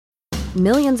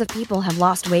Millions of people have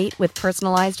lost weight with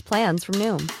personalized plans from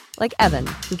Noom. Like Evan,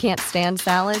 who can't stand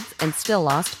salads and still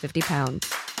lost 50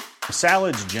 pounds.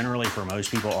 Salads generally for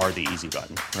most people are the easy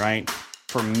button, right?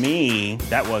 For me,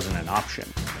 that wasn't an option.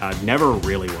 I never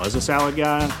really was a salad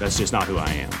guy. That's just not who I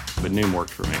am. But Noom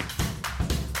worked for me.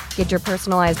 Get your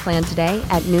personalized plan today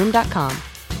at Noom.com.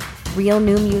 Real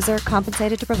Noom user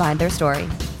compensated to provide their story.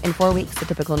 In 4 weeks, the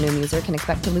typical Noom user can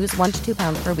expect to lose 1 to 2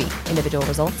 pounds per week. Individual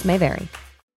results may vary.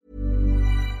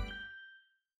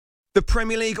 The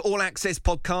Premier League All Access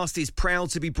podcast is proud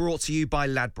to be brought to you by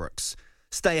Ladbrokes.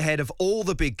 Stay ahead of all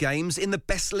the big games in the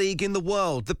best league in the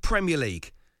world, the Premier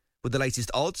League. With the latest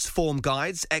odds, form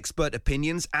guides, expert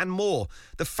opinions and more,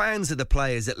 the fans are the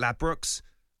players at Ladbrokes.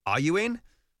 Are you in?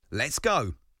 Let's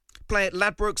go. Play at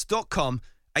ladbrokes.com,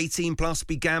 18 plus,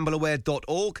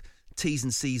 begambleaware.org. T's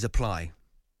and C's apply.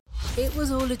 It was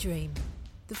all a dream.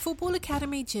 The Football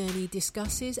Academy journey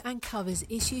discusses and covers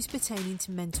issues pertaining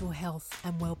to mental health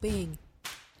and well-being.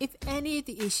 If any of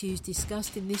the issues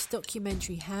discussed in this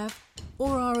documentary have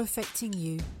or are affecting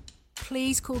you,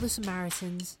 please call the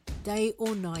Samaritans, day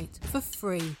or night, for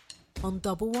free on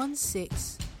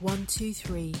 116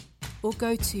 123 or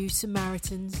go to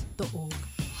samaritans.org.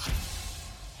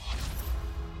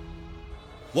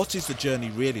 What is the journey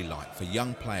really like for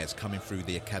young players coming through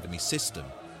the academy system,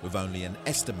 with only an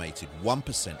estimated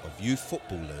 1% of youth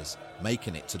footballers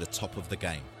making it to the top of the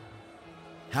game?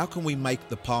 How can we make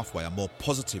the pathway a more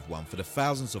positive one for the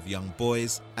thousands of young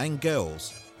boys and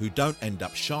girls who don't end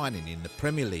up shining in the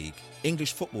Premier League,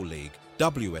 English Football League,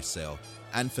 WSL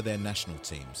and for their national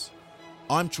teams?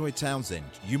 I'm Troy Townsend.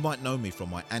 You might know me from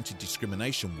my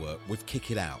anti-discrimination work with Kick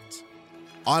It Out.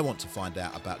 I want to find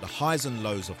out about the highs and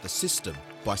lows of the system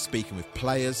by speaking with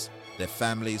players, their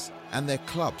families and their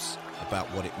clubs about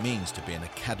what it means to be an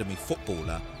academy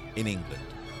footballer in England.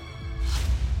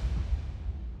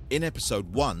 In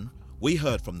episode 1, we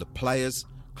heard from the players,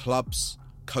 clubs,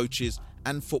 coaches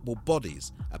and football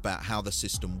bodies about how the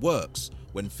system works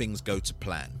when things go to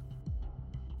plan.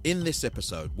 In this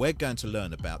episode, we're going to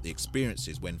learn about the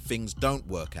experiences when things don't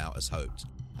work out as hoped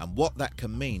and what that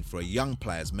can mean for a young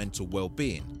player's mental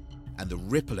well-being and the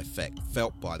ripple effect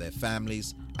felt by their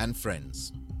families and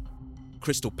friends.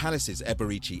 Crystal Palace's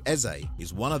Eberechi Eze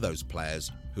is one of those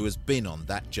players who has been on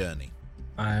that journey.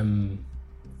 I'm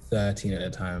 13 at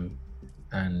the time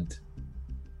and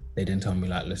they didn't tell me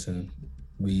like, listen,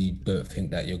 we don't think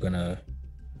that you're gonna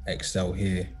excel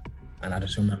here. And I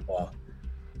just remember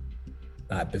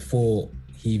like before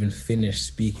he even finished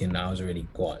speaking, I was already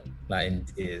gone, like in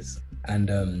tears.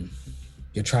 And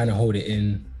you're trying to hold it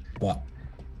in, but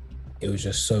it was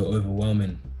just so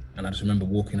overwhelming. And I just remember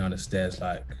walking down the stairs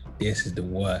like, this is the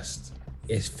worst.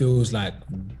 It feels like,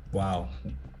 wow,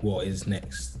 what is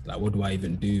next? Like, what do I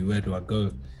even do? Where do I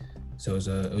go? So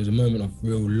it was a moment of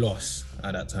real loss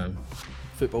at that time.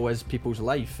 Football is people's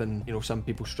life, and some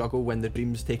people struggle when the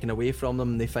dream's taken away from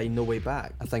them and they find no way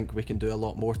back. I think we can do a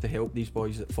lot more to help these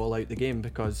boys that fall out the game,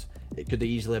 because it could have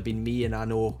easily have been me and I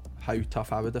know how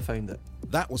tough I would have found it.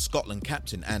 That was Scotland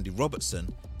captain Andy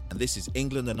Robertson, and this is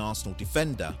England and Arsenal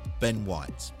defender Ben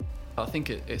White. I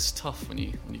think it's tough when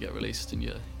you get released and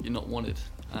you're not wanted,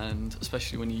 and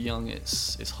especially when you're young,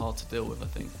 it's hard to deal with. I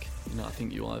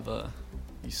think you either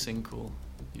sink or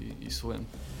you swim.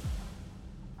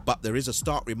 But there is a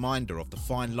stark reminder of the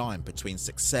fine line between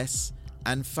success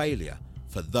and failure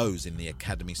for those in the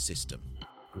academy system.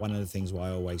 One of the things I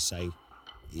always say,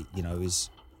 is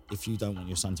if you don't want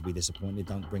your son to be disappointed,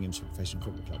 don't bring him to a professional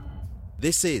football club.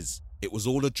 This is It Was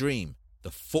All a Dream, the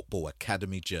Football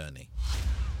Academy journey.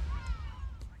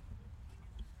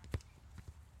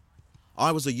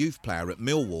 I was a youth player at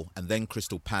Millwall and then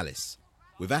Crystal Palace,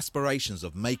 with aspirations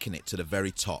of making it to the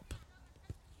very top.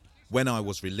 When I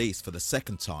was released for the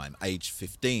second time, aged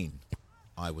 15,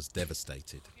 I was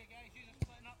devastated.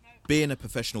 Being a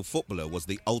professional footballer was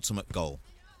the ultimate goal,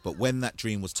 but when that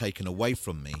dream was taken away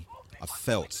from me, I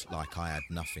felt like I had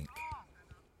nothing.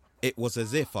 It was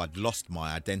as if I'd lost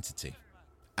my identity.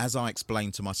 As I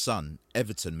explained to my son,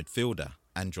 Everton midfielder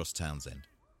Andros Townsend,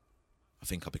 I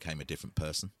think I became a different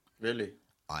person. Really?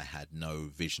 I had no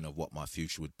vision of what my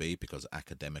future would be because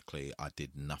academically I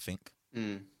did nothing.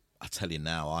 I tell you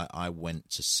now, I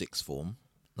went to sixth form,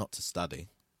 not to study,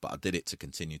 but I did it to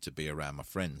continue to be around my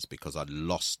friends because I'd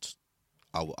lost.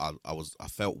 I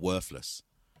felt worthless.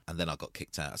 And then I got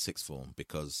kicked out of sixth form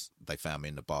because they found me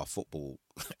in the bar football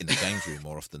in the games room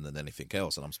more often than anything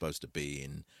else. And I'm supposed to be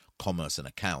in commerce and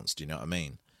accounts. Do you know what I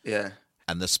mean? Yeah.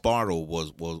 And the spiral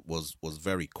was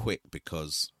very quick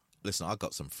because, listen, I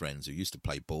got some friends who used to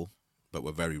play ball, but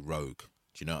were very rogue.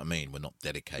 Do you know what I mean? We're not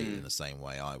dedicated in the same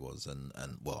way I was. And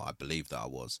well, I believe that I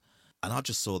was. And I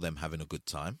just saw them having a good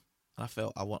time. And I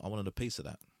felt I wanted a piece of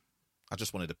that. I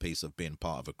just wanted a piece of being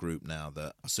part of a group now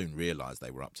that I soon realised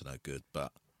they were up to no good.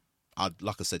 But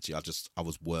like I said to you, I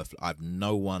was worthless. I have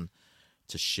no one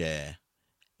to share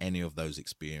any of those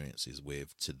experiences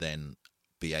with to then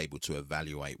be able to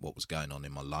evaluate what was going on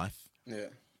in my life. Yeah.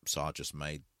 So I just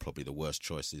made probably the worst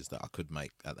choices that I could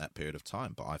make at that period of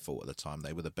time. But I thought at the time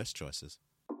they were the best choices.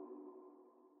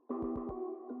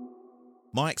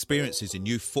 My experiences in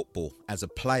youth football as a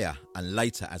player and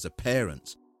later as a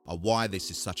parent are why this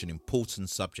is such an important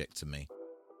subject to me.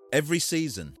 Every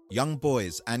season, young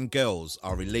boys and girls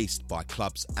are released by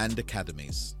clubs and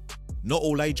academies. Not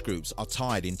all age groups are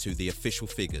tied into the official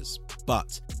figures,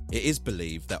 but it is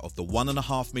believed that of the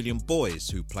 1.5 million boys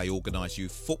who play organised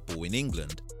youth football in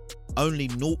England, only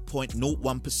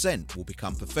 0.01% will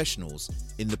become professionals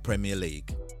in the Premier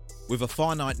League. With a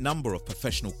finite number of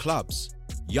professional clubs,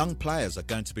 young players are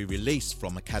going to be released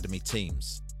from academy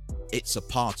teams. It's a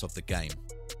part of the game.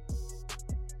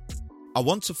 I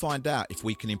want to find out if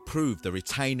we can improve the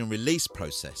retain and release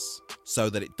process so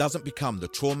that it doesn't become the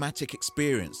traumatic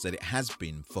experience that it has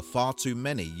been for far too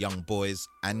many young boys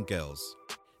and girls.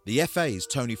 The FA's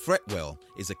Tony Fretwell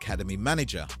is Academy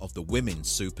Manager of the Women's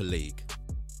Super League.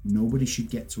 Nobody should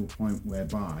get to a point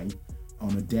whereby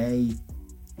on a day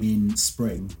in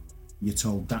spring, you're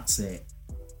told that's it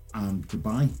and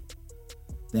goodbye.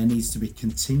 There needs to be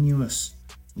continuous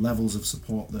levels of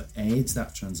support that aids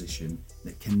that transition,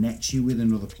 that connects you with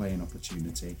another playing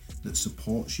opportunity, that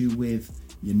supports you with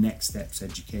your next steps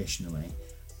educationally.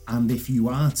 And if you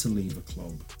are to leave a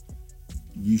club,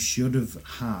 you should have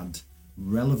had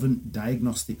relevant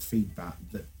diagnostic feedback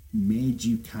that made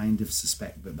you kind of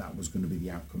suspect that that was going to be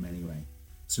the outcome anyway,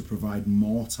 to provide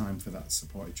more time for that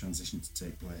supported transition to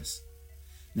take place.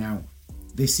 Now,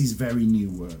 this is very new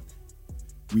work.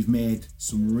 We've made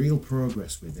some real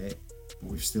progress with it, but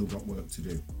we've still got work to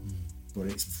do. But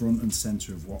it's front and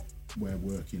centre of what we're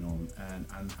working on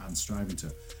and striving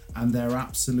to. And there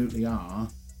absolutely are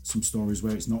some stories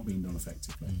where it's not being done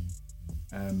effectively.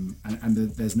 And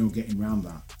there's no getting around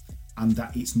that. And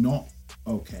that it's not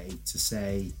okay to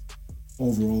say,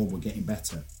 overall, we're getting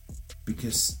better.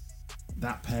 Because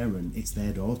that parent, it's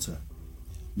their daughter.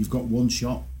 You've got one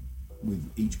shot with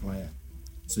each player.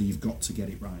 So you've got to get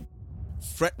it right.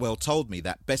 Fretwell told me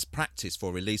that best practice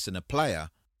for releasing a player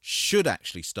should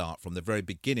actually start from the very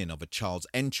beginning of a child's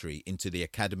entry into the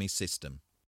academy system.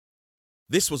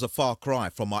 This was a far cry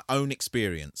from my own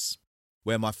experience,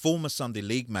 where my former Sunday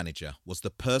League manager was the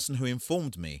person who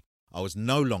informed me I was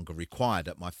no longer required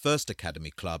at my first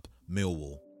academy club,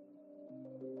 Millwall.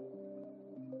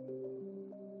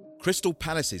 Crystal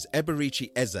Palace's Eberechi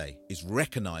Eze is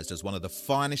recognised as one of the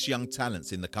finest young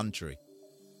talents in the country.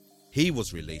 He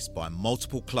was released by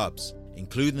multiple clubs,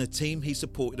 including the team he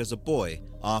supported as a boy,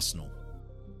 Arsenal.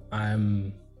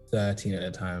 I'm 13 at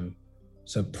the time.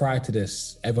 So prior to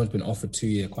this, everyone's been offered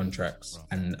 2-year contracts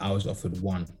and I was offered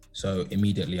 1. So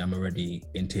immediately I'm already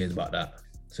in tears about that.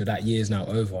 So that year is now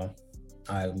over.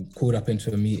 I called up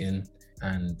into a meeting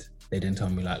and they didn't tell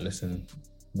me like, listen,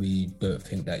 we don't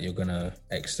think that you're gonna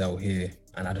excel here.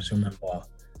 And I just remember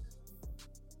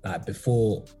like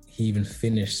before he even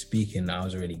finished speaking, I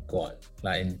was already gone,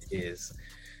 like in tears.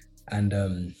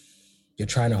 And you're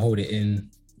trying to hold it in.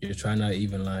 You're trying to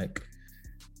even like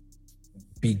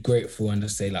be grateful and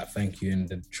just say like, thank you and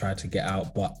then try to get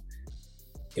out. But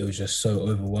it was just so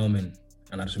overwhelming.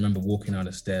 And I just remember walking down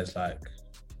the stairs like,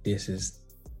 this is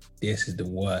the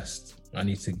worst. I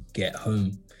need to get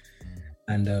home.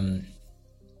 And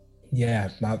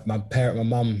my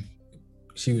mum,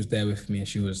 she was there with me and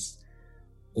she was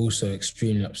also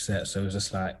extremely upset. So it was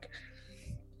just like,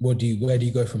 where do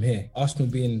you go from here? Arsenal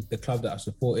being the club that I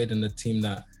supported and the team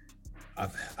that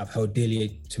I've held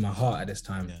dearly to my heart at this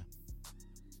time. Yeah.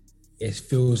 It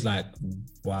feels like,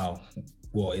 wow,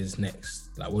 what is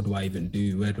next? Like, what do I even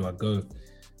do? Where do I go?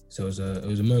 So it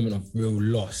was a moment of real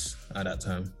loss at that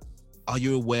time. Are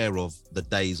you aware of the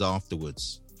days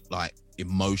afterwards, like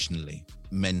emotionally,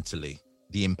 mentally,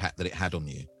 the impact that it had on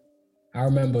you? I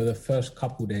remember the first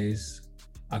couple days,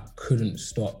 I couldn't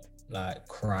stop like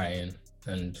crying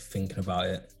and thinking about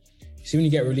it. You see, when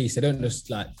you get released, they don't just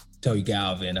like tell you get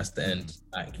out of it and that's the end.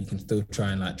 Like you can still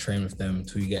try and like train with them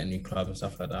until you get a new club and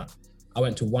stuff like that. I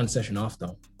went to one session after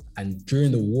and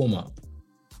during the warm-up,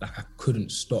 like I couldn't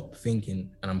stop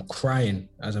thinking and I'm crying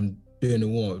as I'm doing the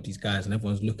warm-up with these guys and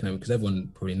everyone's looking at me because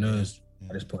everyone probably knows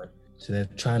at this point. So they're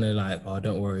trying to like, oh,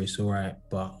 don't worry, it's all right.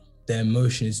 But the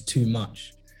emotion is too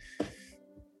much.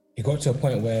 It got to a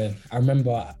point where I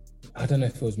remember, I don't know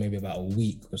if it was maybe about a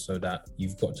week or so that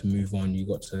you've got to move on. You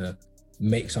got to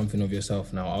make something of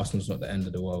yourself now. Arsenal's not the end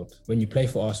of the world. When you play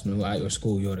for Arsenal at your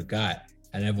school, you're the guy.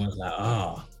 And everyone's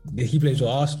like, he plays for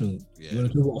Arsenal. You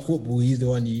want to talk about football, he's the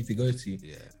one you need to go to.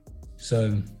 Yeah.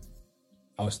 So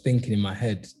I was thinking in my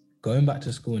head, going back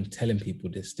to school and telling people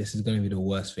this is going to be the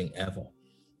worst thing ever.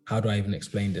 How do I even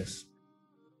explain this?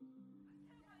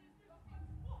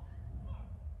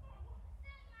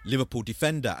 Liverpool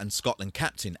defender and Scotland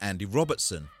captain Andy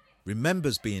Robertson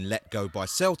remembers being let go by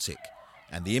Celtic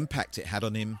and the impact it had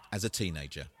on him as a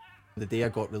teenager. The day I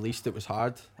got released, it was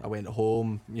hard. I went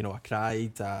home, I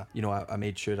cried. I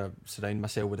made sure I surround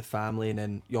myself with a family, and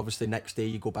then obviously next day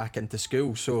you go back into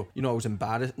school. So, I was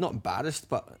not embarrassed,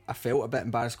 but I felt a bit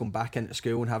embarrassed going back into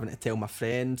school and having to tell my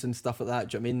friends and stuff like that.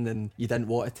 Do you know what I mean? And you didn't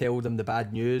want to tell them the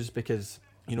bad news because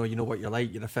you know what you're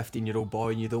like. You're a 15-year-old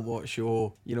boy and you don't want to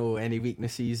show, any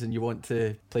weaknesses, and you want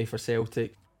to play for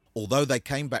Celtic. Although they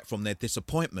came back from their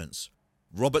disappointments,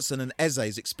 Robertson and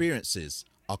Eze's experiences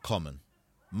are common.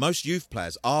 Most youth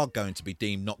players are going to be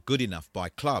deemed not good enough by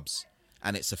clubs,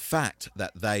 and it's a fact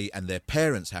that they and their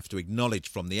parents have to acknowledge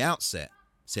from the outset,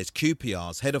 says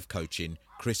QPR's head of coaching,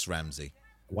 Chris Ramsey.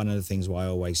 One of the things I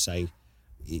always say,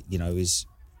 is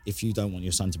if you don't want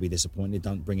your son to be disappointed,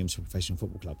 don't bring him to a professional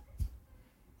football club.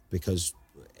 Because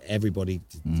everybody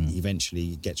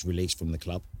eventually gets released from the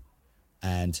club,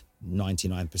 and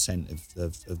 99%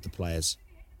 of the players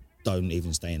don't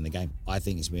even stay in the game. I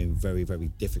think it's been very, very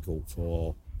difficult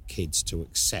for kids to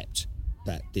accept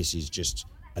that this is just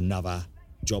another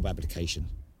job application.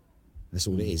 That's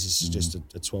all it is. It's just a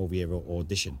 12-year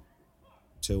audition.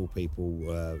 Till people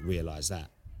realise that,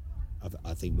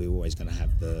 I think we're always going to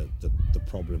have the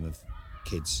problem of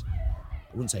kids,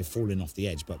 I wouldn't say falling off the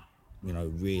edge, but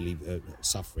really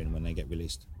suffering when they get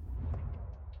released.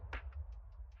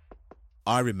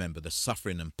 I remember the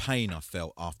suffering and pain I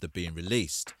felt after being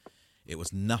released. It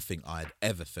was nothing I had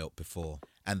ever felt before.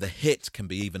 And the hit can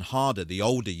be even harder the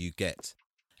older you get.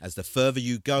 As the further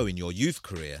you go in your youth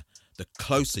career, the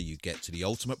closer you get to the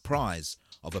ultimate prize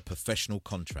of a professional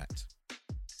contract.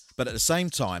 But at the same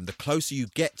time, the closer you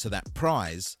get to that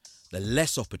prize, the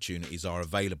less opportunities are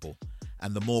available,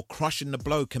 and the more crushing the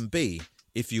blow can be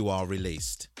if you are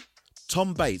released.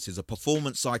 Tom Bates is a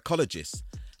performance psychologist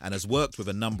and has worked with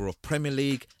a number of Premier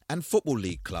League and Football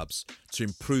League clubs to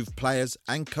improve players'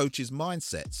 and coaches'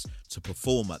 mindsets to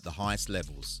perform at the highest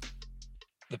levels.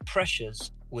 The pressures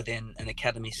within an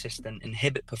academy system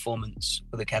inhibit performance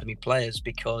with academy players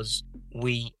because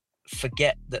we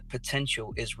forget that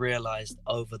potential is realised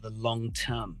over the long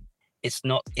term. It's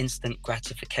not instant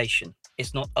gratification.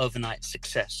 It's not overnight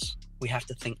success. We have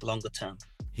to think longer term.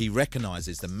 He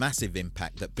recognises the massive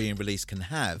impact that being released can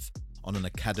have on an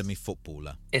academy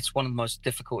footballer. It's one of the most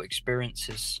difficult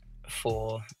experiences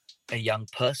for a young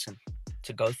person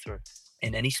to go through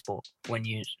in any sport when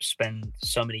you spend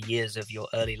so many years of your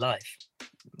early life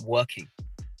working,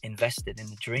 invested in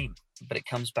the dream. But it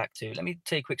comes back to, let me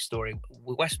tell you a quick story.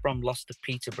 West Brom lost to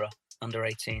Peterborough under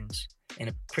 18s in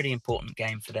a pretty important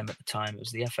game for them at the time. It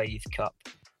was the FA Youth Cup.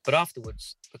 But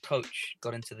afterwards, the coach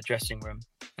got into the dressing room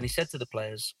and he said to the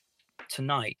players,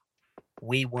 "Tonight,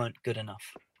 we weren't good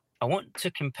enough." I want to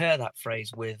compare that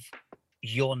phrase with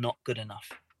 "you're not good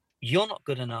enough." You're not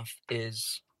good enough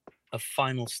is a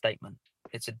final statement.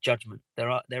 It's a judgment.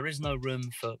 There is no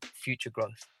room for future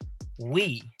growth.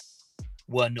 We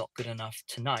were not good enough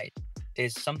tonight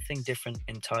is something different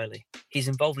entirely. He's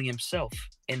involving himself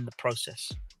in the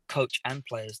process, coach and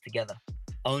players together,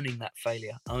 owning that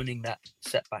failure, owning that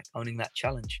setback, owning that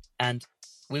challenge. And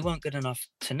we weren't good enough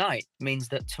tonight means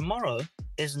that tomorrow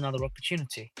is another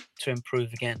opportunity to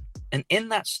improve again. And in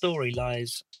that story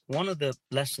lies one of the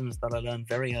lessons that I learned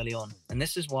very early on. And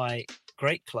this is why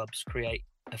great clubs create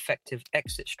effective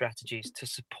exit strategies to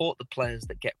support the players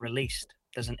that get released.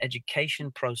 There's an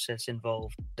education process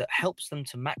involved that helps them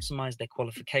to maximize their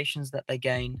qualifications that they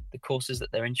gain, the courses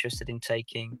that they're interested in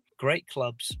taking. Great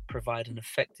clubs provide an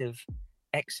effective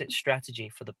exit strategy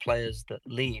for the players that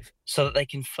leave so that they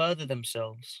can further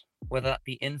themselves, whether that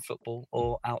be in football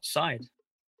or outside.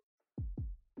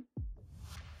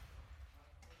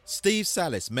 Steve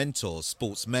Salis mentors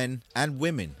sportsmen and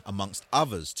women, amongst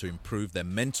others, to improve their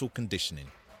mental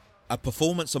conditioning. A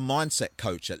performance and mindset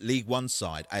coach at League One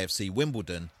side AFC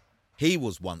Wimbledon, he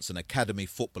was once an academy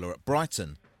footballer at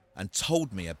Brighton and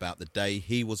told me about the day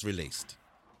he was released.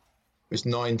 It was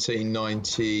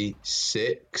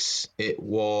 1996. It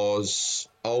was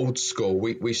old school.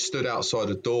 We stood outside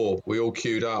a door. We all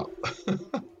queued up.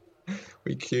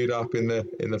 We queued up in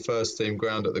the first team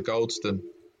ground at the Goldstone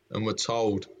and were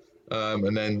told.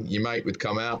 And then your mate would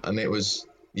come out and it was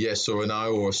yes or a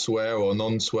no or a swear or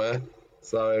non-swear.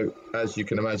 So as you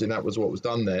can imagine, that was what was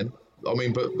done then. I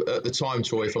mean, but at the time,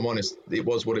 Troy, if I'm honest, it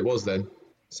was what it was then.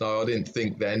 So I didn't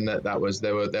think then that there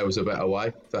was a better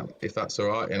way. If that's all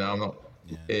right, I'm not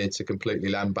here to completely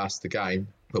lambast the game,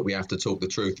 but we have to talk the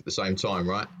truth at the same time,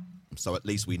 right? So at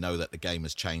least we know that the game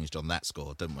has changed on that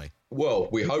score, don't we? Well,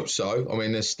 we hope so. I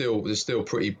mean, there's still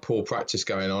pretty poor practice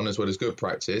going on as well as good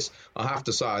practice. I have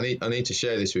to say, I need to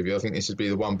share this with you. I think this would be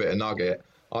the one bit of nugget.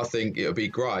 I think it would be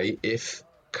great if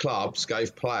clubs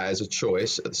gave players a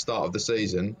choice at the start of the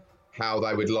season how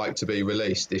they would like to be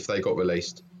released if they got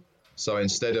released. So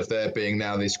instead of there being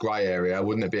now this grey area,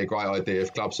 wouldn't it be a great idea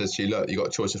if club says to you, look, you've got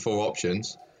a choice of 4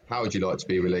 options. How would you like to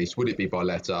be released? Would it be by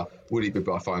letter? Would it be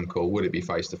by phone call? Would it be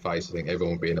face-to-face? I think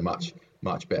everyone would be in a much,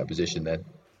 much better position then.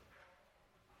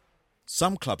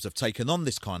 Some clubs have taken on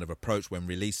this kind of approach when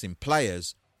releasing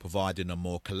players, providing a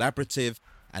more collaborative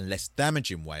and less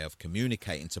damaging way of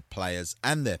communicating to players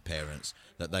and their parents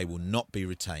that they will not be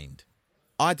retained.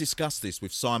 I discussed this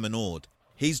with Simon Ord.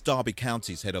 He's Derby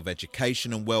County's Head of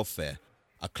Education and Welfare,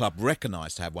 a club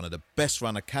recognised to have one of the best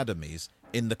run academies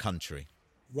in the country.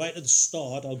 Right at the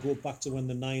start, I'll go back to when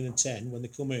they're 9 and 10, when they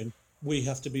come in, we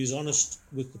have to be as honest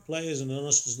with the players and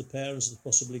honest as the parents as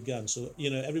possibly can. So,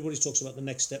 everybody talks about the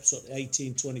next step, sort of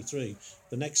 18, 23.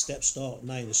 The next step start at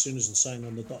 9 as soon as they sign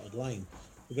on the dotted line.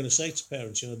 We're going to say to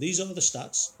parents, these are the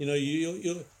stats.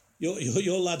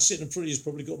 Your lad sitting in front of you has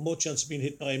probably got more chance of being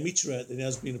hit by a meteorite than he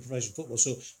has been in professional football.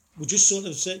 So we just sort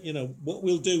of said, what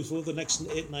we'll do for the next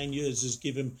 8-9 years is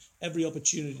give him every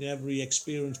opportunity and every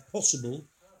experience possible.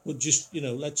 But just,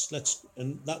 let's,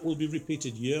 and that will be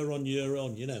repeated year on year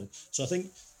on, So I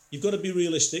think you've got to be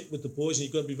realistic with the boys and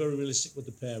you've got to be very realistic with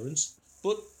the parents.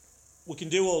 But we can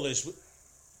do all this.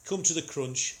 Come to the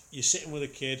crunch, you're sitting with a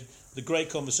kid, the great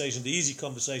conversation, the easy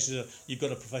conversations are you've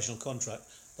got a professional contract.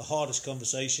 The hardest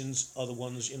conversations are the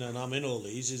ones, and I'm in all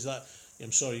these, is that,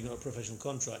 I'm sorry, you've got a professional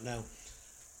contract. Now,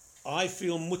 I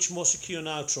feel much more secure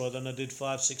now, Troy, than I did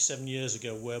 5, 6, 7 years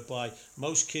ago, whereby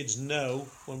most kids know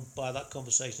by that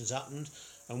conversation's happened,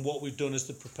 and what we've done is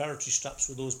the preparatory steps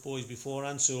with those boys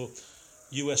beforehand. So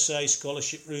USA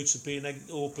scholarship routes have been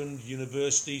opened,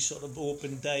 university sort of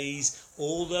open days,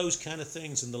 all those kind of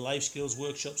things, and the life skills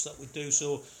workshops that we do.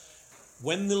 So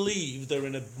when they leave, they're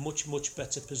in a much, much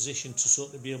better position to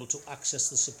sort of be able to access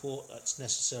the support that's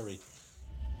necessary.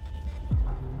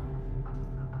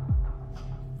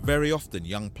 Very often,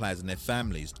 young players and their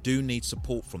families do need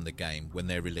support from the game when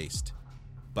they're released,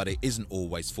 but it isn't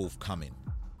always forthcoming,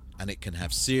 and it can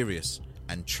have serious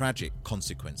and tragic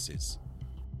consequences.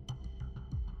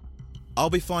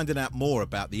 I'll be finding out more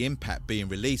about the impact being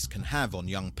released can have on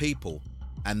young people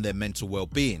and their mental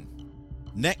well-being.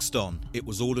 Next on It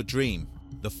Was All a Dream,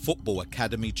 the Football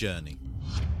Academy journey.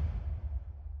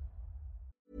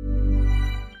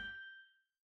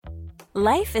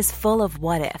 Life is full of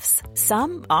what-ifs.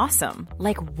 Some awesome,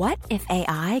 like what if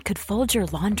AI could fold your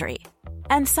laundry?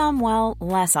 And some, well,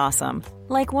 less awesome,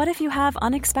 like what if you have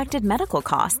unexpected medical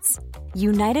costs?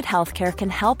 United Healthcare can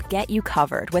help get you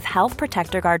covered with Health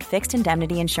Protector Guard fixed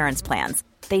indemnity insurance plans.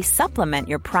 They supplement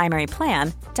your primary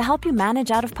plan to help you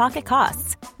manage out-of-pocket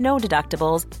costs. No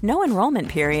deductibles, no enrollment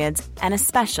periods, and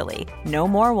especially no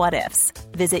more what-ifs.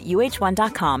 Visit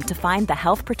uh1.com to find the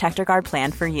Health Protector Guard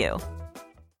plan for you.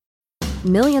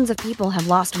 Millions of people have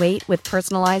lost weight with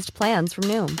personalized plans from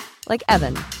Noom. Like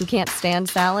Evan, who can't stand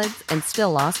salads and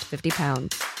still lost 50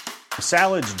 pounds.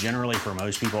 Salads generally for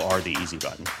most people are the easy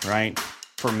button, right?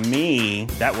 For me,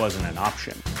 that wasn't an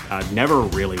option. I never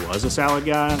really was a salad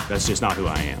guy. That's just not who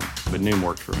I am. But Noom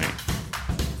worked for me.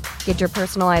 Get your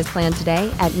personalized plan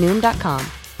today at Noom.com.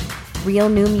 Real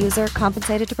Noom user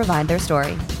compensated to provide their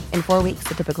story. In 4 weeks,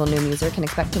 the typical Noom user can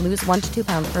expect to lose 1 to 2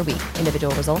 pounds per week.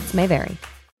 Individual results may vary.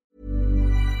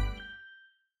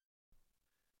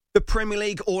 The Premier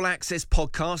League All Access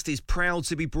podcast is proud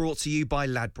to be brought to you by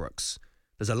Ladbrokes.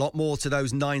 There's a lot more to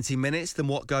those 90 minutes than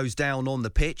what goes down on the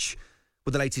pitch.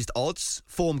 With the latest odds,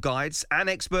 form guides and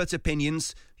expert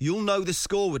opinions, you'll know the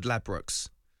score with Ladbrokes.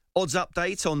 Odds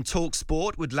update on Talk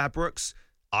Sport with Ladbrokes.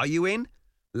 Are you in?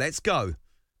 Let's go.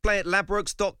 Play at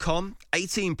ladbrokes.com,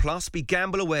 18 plus,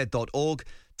 begambleaware.org.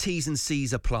 T's and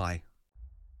C's apply.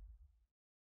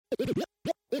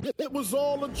 It was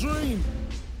all a dream.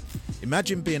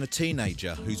 Imagine being a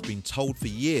teenager who's been told for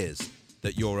years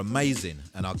that you're amazing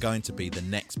and are going to be the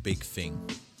next big thing.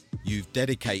 You've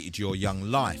dedicated your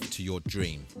young life to your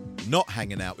dream, not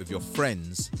hanging out with your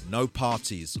friends, no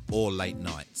parties or late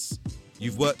nights.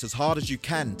 You've worked as hard as you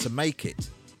can to make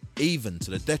it, even to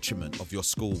the detriment of your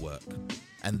schoolwork.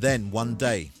 And then one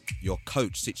day, your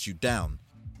coach sits you down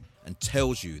and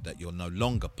tells you that you're no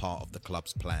longer part of the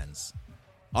club's plans.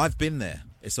 I've been there.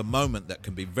 It's a moment that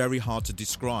can be very hard to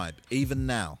describe, even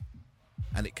now.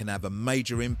 and it can have a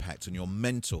major impact on your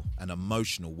mental and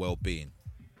emotional well-being.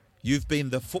 You've been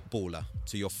the footballer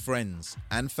to your friends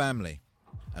and family,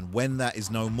 and when that is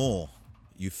no more,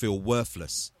 you feel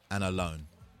worthless and alone.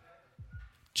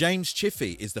 James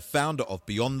Chiffey is the founder of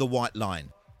Beyond the White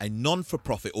Line, a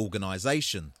non-for-profit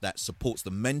organisation that supports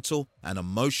the mental and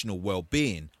emotional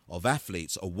well-being of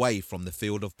athletes away from the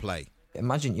field of play.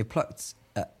 Imagine you're plucked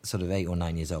at sort of 8 or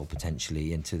 9 years old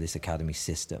potentially into this academy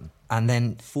system, and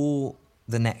then for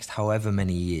the next however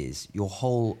many years, your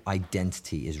whole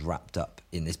identity is wrapped up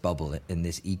in this bubble, in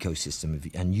this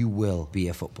ecosystem, and you will be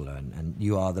a footballer, and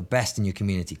you are the best in your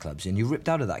community clubs, and you're ripped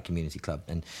out of that community club,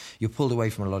 and you're pulled away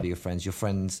from a lot of your friends. Your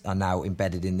friends are now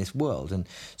embedded in this world, and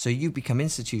so you become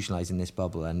institutionalized in this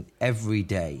bubble, and every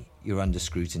day you're under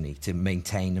scrutiny to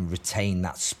maintain and retain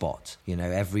that spot. You know,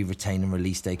 every retain and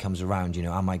release day comes around, you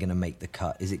know, am I going to make the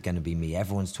cut? Is it going to be me?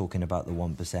 Everyone's talking about the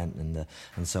 1%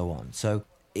 and so on. So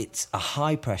it's a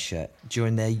high pressure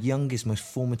during their youngest, most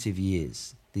formative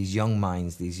years. These young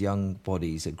minds, these young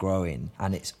bodies are growing,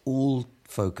 and it's all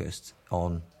focused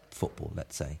on football,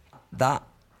 let's say. That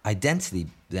identity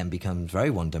then becomes very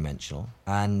one-dimensional,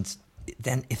 and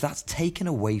then if that's taken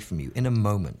away from you in a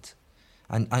moment,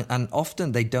 and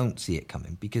often they don't see it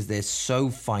coming because they're so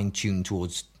fine-tuned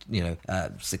towards, you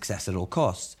know, success at all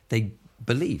costs. They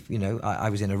believe, you know, I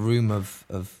was in a room of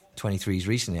 23s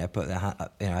recently. I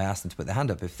asked them to put their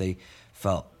hand up if they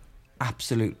felt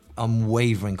absolute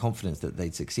unwavering confidence that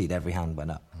they'd succeed. Every hand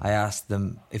went up. I asked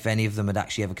them if any of them had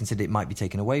actually ever considered it might be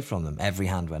taken away from them. Every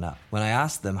hand went up. When I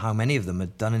asked them how many of them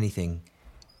had done anything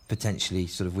potentially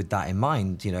sort of with that in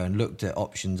mind, you know, and looked at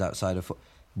options outside of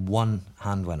one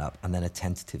hand went up, and then a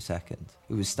tentative second.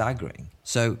 It was staggering.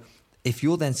 So if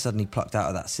you're then suddenly plucked out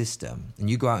of that system and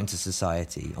you go out into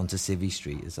society, onto Civvy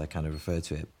Street, as I kind of refer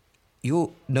to it,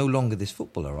 you're no longer this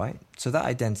footballer, right? So that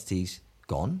identity's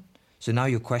gone. So now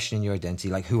you're questioning your identity,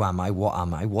 like, who am I? What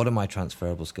am I? What are my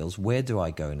transferable skills? Where do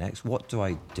I go next? What do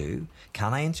I do?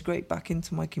 Can I integrate back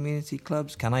into my community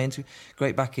clubs? Can I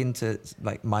integrate back into,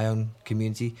 like, my own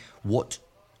community? What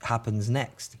happens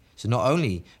next? So not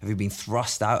only have you been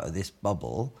thrust out of this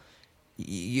bubble,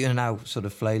 you're now sort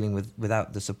of flailing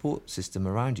without the support system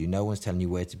around you. No one's telling you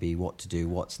where to be, what to do,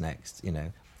 what's next, you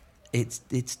know. It's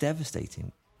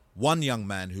devastating. One young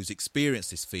man who's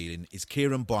experienced this feeling is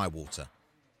Kieran Bywater.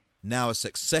 Now a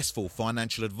successful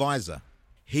financial advisor,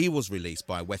 he was released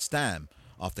by West Ham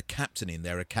after captaining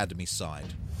their academy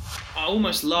side. I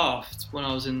almost laughed when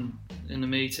I was in the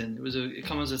meeting. It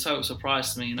comes as a total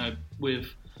surprise to me, you know, with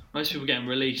most people getting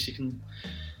released, you can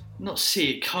not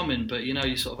see it coming, but, you know,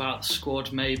 you're sort of out of the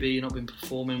squad maybe, you've not been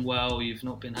performing well, you've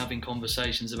not been having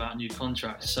conversations about new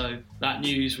contracts. So that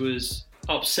news was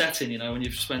upsetting, you know, when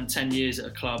you've spent 10 years at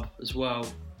a club as well.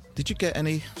 Did you get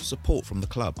any support from the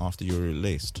club after you were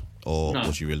released? Or No.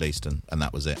 was you released and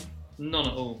that was it? None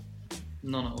at all.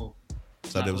 None at all.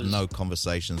 So there was no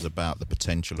conversations about the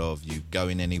potential of you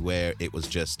going anywhere. It was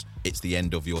just, it's the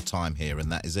end of your time here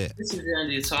and that is it. This is the end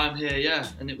of your time here, yeah.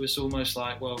 And it was almost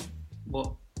like, well,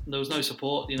 what? There was no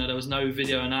support, you know, there was no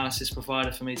video analysis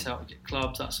provided for me to help get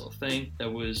clubs, that sort of thing.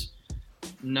 There was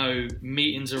no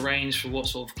meetings arranged for what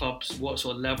sort of clubs, what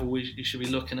sort of level you should be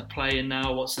looking at playing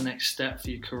now, what's the next step for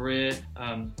your career,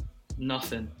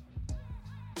 nothing.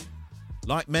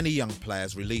 Like many young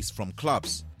players released from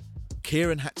clubs,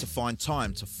 Kieran had to find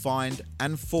time to find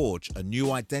and forge a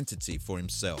new identity for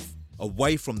himself,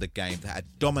 away from the game that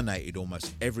had dominated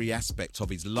almost every aspect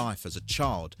of his life as a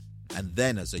child and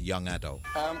then as a young adult.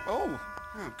 Oh,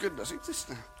 goodness, it's this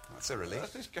now. That's a relief.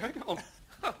 What's going on?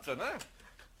 I don't know.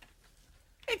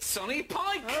 It's Sonny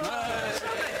Pike!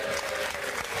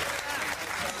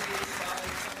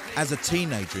 As a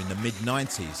teenager in the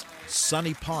mid-90s,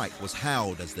 Sonny Pike was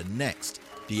hailed as the next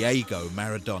Diego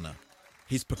Maradona.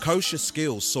 His precocious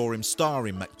skills saw him star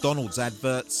in McDonald's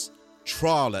adverts,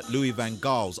 trial at Louis van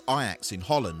Gaal's Ajax in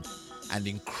Holland, and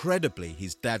incredibly,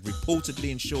 his dad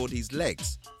reportedly insured his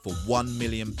legs for £1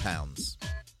 million.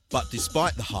 But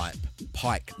despite the hype,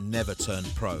 Pike never turned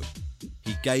pro.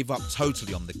 He gave up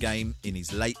totally on the game in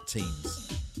his late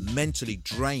teens, mentally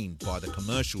drained by the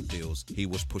commercial deals he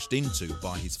was pushed into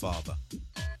by his father.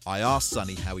 I asked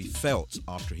Sonny how he felt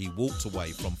after he walked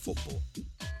away from football.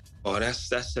 Oh,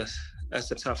 that's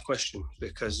a tough question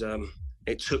because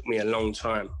it took me a long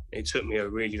time. It took me a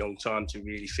really long time to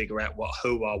really figure out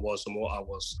who I was and what I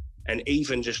was. And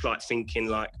even just like thinking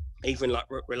like, even like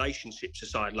relationships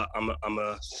aside, like I'm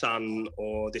a son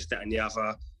or this, that and the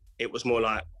other, it was more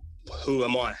like, who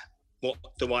am I? What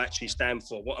do I actually stand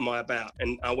for? What am I about?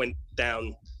 And I went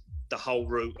down the whole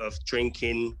route of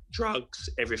drinking, drugs,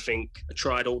 everything. I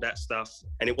tried all that stuff.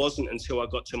 And it wasn't until I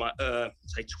got to my,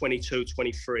 22,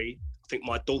 23, I think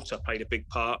my daughter played a big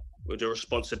part. With the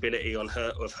responsibility of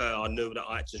her, I knew that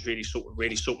I had to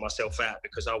really sort myself out,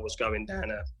 because I was going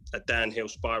down a downhill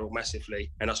spiral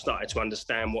massively, and I started to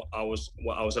understand what I was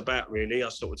about. Really, I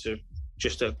started to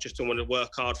just want to work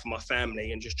hard for my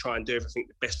family and just try and do everything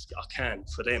the best I can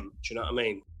for them. Do you know what I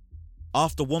mean?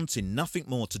 After wanting nothing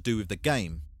more to do with the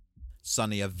game,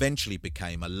 Sonny eventually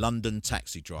became a London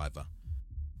taxi driver.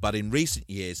 But in recent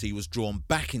years, he was drawn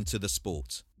back into the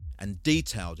sport and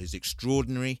detailed his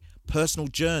extraordinary personal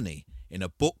journey in a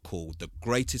book called The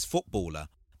Greatest Footballer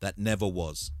That Never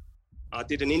Was. I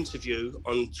did an interview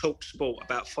on TalkSport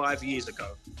about 5 years ago,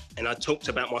 and I talked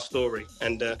about my story.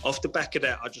 And off the back of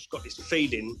that, I just got this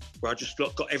feeling where I just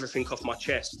got everything off my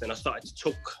chest, and I started to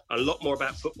talk a lot more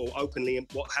about football openly and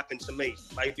what happened to me.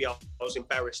 Maybe I was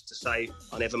embarrassed to say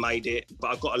I never made it,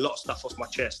 but I got a lot of stuff off my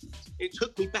chest. It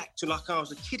took me back to like I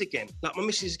was a kid again. Like my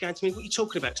missus is going to me, "What are you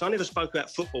talking about?" So I never spoke about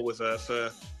football with her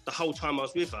for the whole time I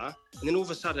was with her. And then all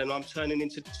of a sudden, I'm turning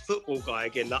into this football guy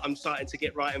again. Like I'm starting to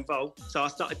get right involved. So I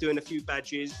started doing a few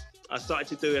badges. I started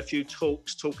to do a few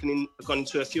talks, I've gone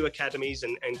into a few academies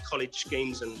and college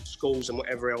schemes and schools and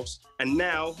whatever else. And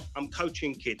now I'm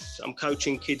coaching kids. I'm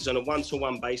coaching kids on a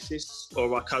one-to-one basis,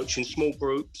 or I coach in small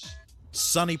groups.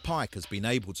 Sonny Pike has been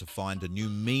able to find a new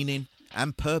meaning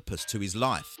and purpose to his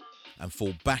life and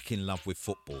fall back in love with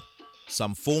football.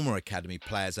 Some former academy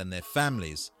players and their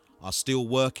families are still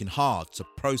working hard to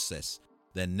process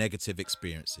their negative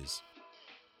experiences.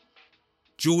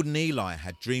 Jordan Eli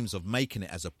had dreams of making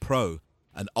it as a pro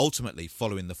and ultimately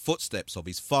following the footsteps of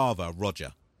his father,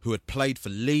 Roger, who had played for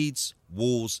Leeds,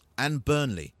 Wolves and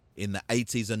Burnley in the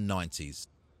 80s and 90s.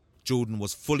 Jordan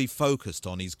was fully focused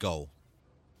on his goal.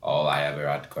 All I ever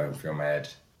had going through my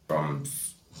head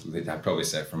I'd probably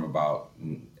say from about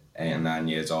 8 or 9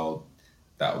 years old,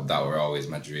 that were always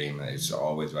my dream. It was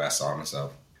always where I saw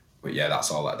myself. But yeah, that's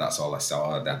all I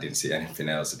saw. I didn't see anything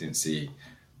else. I didn't see,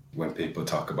 when people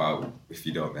talk about if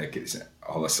you don't make it,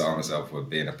 all I saw myself was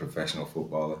being a professional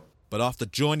footballer. But after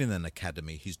joining an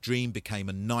academy, his dream became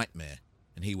a nightmare,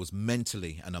 and he was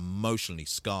mentally and emotionally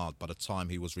scarred by the time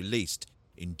he was released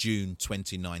in June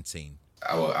 2019.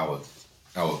 I was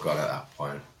gone at that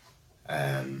point.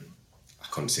 I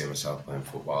couldn't see myself playing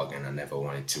football again. I never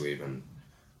wanted to even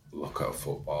look at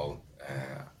football.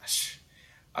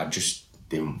 I just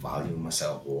didn't value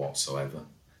myself whatsoever.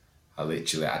 I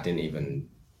didn't even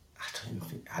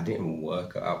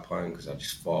work at that point, because I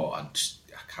just thought I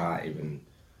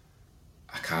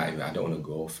don't want to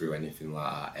go through anything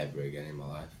like that ever again in my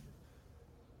life.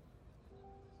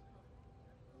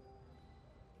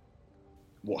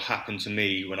 What happened to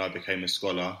me when I became a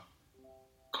scholar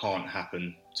can't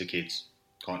happen to kids.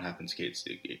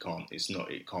 It can't.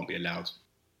 It can't be allowed.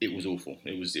 It was awful.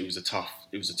 It was a tough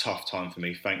time for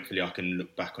me. Thankfully, I can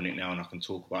look back on it now and I can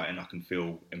talk about it and I can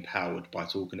feel empowered by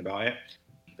talking about it.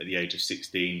 At the age of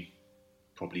 16,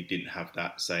 probably didn't have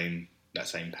that same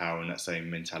power and that same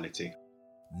mentality.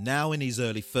 Now in his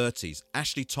early 30s,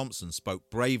 Ashley Thompson spoke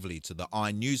bravely to the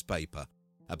I newspaper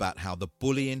about how the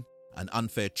bullying and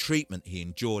unfair treatment he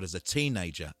endured as a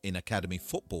teenager in academy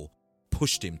football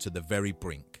pushed him to the very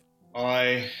brink.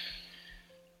 I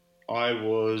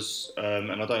was, and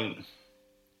I don't.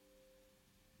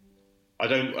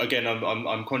 Again,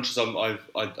 I'm conscious. I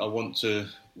want to.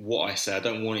 What I say, I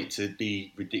don't want it to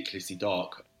be ridiculously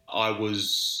dark. I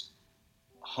was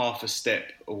half a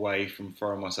step away from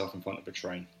throwing myself in front of a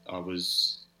train.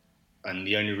 And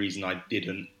the only reason I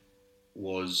didn't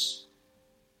was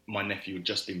my nephew had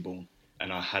just been born,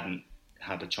 and I hadn't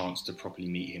had a chance to properly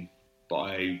meet him. But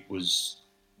I was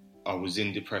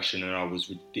in depression and I was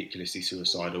ridiculously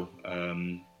suicidal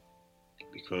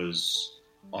because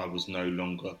I was no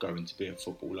longer going to be a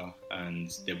footballer and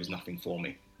there was nothing for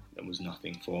me.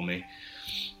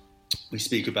 We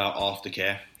speak about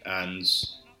aftercare and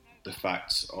the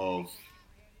fact of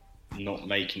not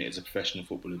making it as a professional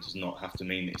footballer does not have to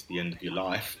mean it's the end of your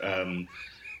life.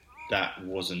 That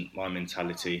wasn't my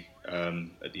mentality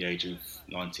at the age of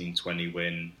 19, 20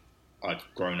 when I'd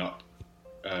grown up.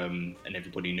 And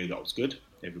everybody knew that I was good.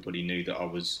 Everybody knew that I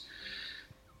was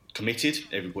committed.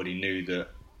 Everybody knew that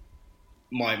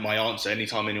my answer,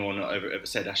 anytime anyone ever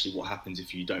said, "Ashley, what happens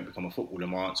if you don't become a footballer?"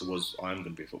 my answer was, "I am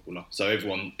going to be a footballer." So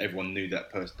everyone knew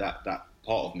that part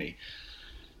of me.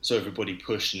 So everybody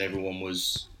pushed, and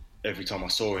every time I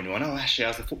saw anyone, "Oh, Ashley,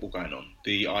 how's the football going on?"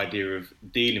 The idea of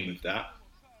dealing with that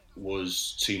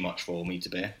was too much for me to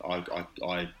bear.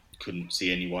 I couldn't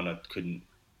see anyone. I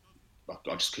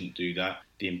just couldn't do that.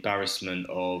 The embarrassment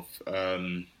of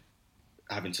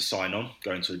having to sign on,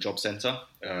 going to a job centre,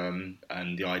 and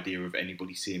the idea of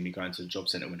anybody seeing me going to the job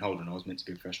centre when Holden, I was meant to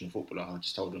be a professional footballer, I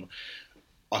just told them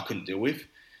I couldn't deal with.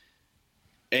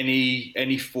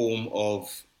 Any form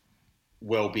of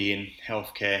well-being,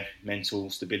 healthcare, mental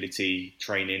stability,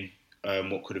 training,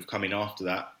 what could have come in after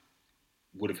that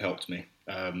would have helped me,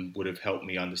 would have helped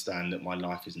me understand that my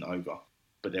life isn't over.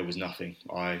 But there was nothing.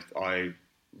 I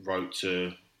wrote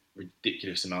to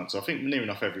ridiculous amounts. I think near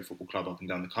enough every football club up and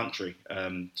down the country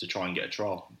to try and get a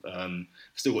trial. I've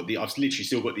literally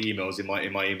still got the emails in my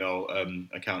email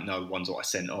account now, the ones that I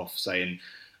sent off saying,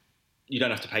 you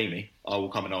don't have to pay me, I will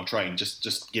come and I'll train,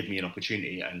 just give me an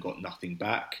opportunity, and got nothing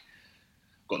back.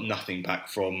 Got nothing back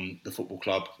from the football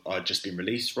club I'd just been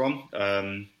released from.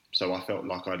 So I felt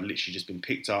like I'd literally just been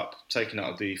picked up, taken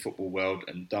out of the football world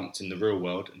and dumped in the real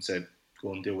world and said,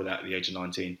 go and deal with that at the age of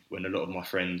 19. When a lot of my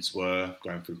friends were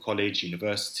going through college,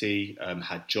 university,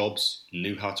 had jobs,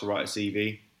 knew how to write a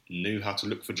CV, knew how to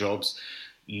look for jobs,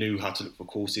 knew how to look for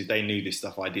courses. They knew this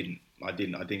stuff. I didn't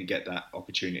get that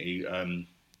opportunity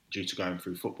due to going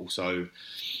through football. So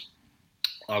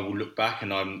I will look back,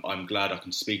 and I'm glad I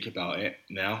can speak about it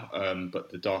now.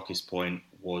 But the darkest point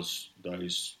was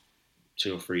those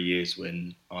 2 or 3 years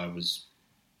when I was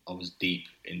deep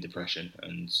in depression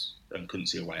and couldn't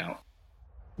see a way out.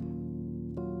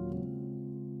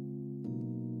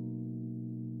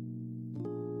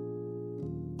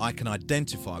 I can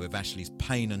identify with Ashley's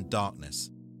pain and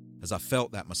darkness, as I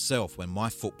felt that myself when my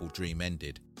football dream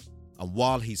ended. And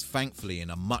while he's thankfully in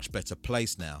a much better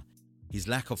place now, his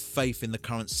lack of faith in the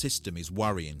current system is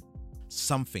worrying.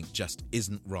 Something just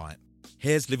isn't right.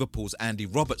 Here's Liverpool's Andy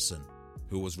Robertson,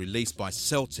 who was released by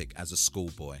Celtic as a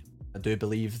schoolboy. I do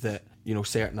believe that,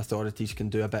 certain authorities can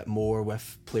do a bit more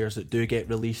with players that do get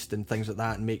released and things like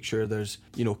that, and make sure there's,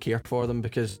 care for them,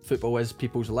 because football is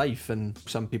people's life, and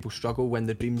some people struggle when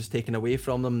the dream's taken away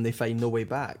from them and they find no way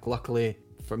back. Luckily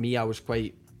for me,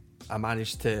 I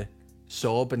managed to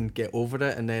sob and get over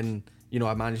it, and then,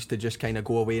 I managed to just kind of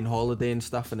go away on holiday and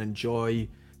stuff and enjoy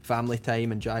family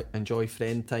time, enjoy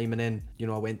friend time, and then,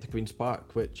 I went to Queen's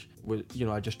Park, which was,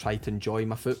 I just tried to enjoy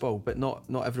my football, but not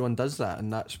everyone does that,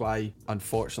 and that's why,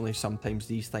 unfortunately, sometimes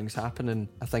these things happen, and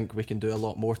I think we can do a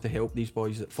lot more to help these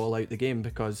boys that fall out the game,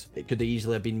 because it could have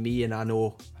easily have been me, and I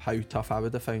know how tough I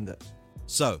would have found it.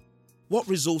 So, what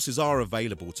resources are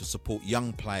available to support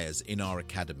young players in our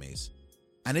academies?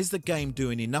 And is the game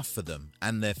doing enough for them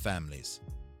and their families?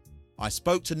 I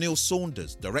spoke to Neil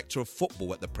Saunders, Director of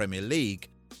Football at the Premier League,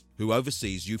 who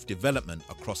oversees youth development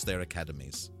across their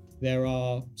academies. There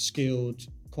are skilled,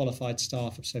 qualified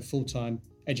staff, so full-time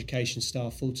education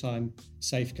staff, full-time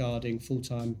safeguarding,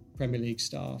 full-time Premier League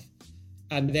staff.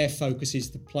 And their focus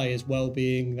is the players'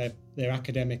 well-being, their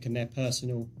academic and their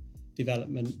personal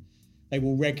development. They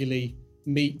will regularly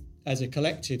meet as a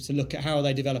collective to look at how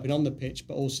they're developing on the pitch,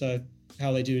 but also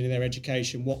how they're doing in their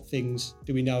education. What things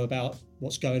do we know about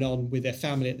what's going on with their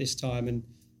family at this time? And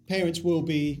parents will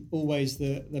be always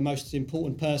the most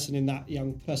important person in that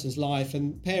young person's life,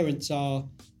 and parents are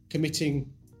committing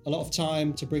a lot of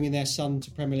time to bringing their son to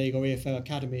Premier League or EFL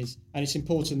academies, and it's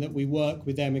important that we work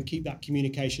with them and keep that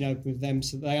communication open with them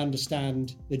so that they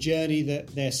understand the journey that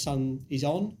their son is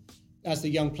on. As the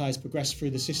young players progress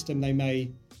through the system, they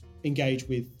may engage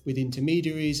with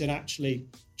intermediaries, and actually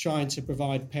trying to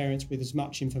provide parents with as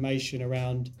much information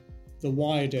around the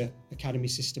wider academy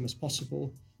system as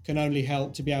possible can only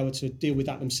help to be able to deal with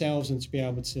that themselves and to be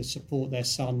able to support their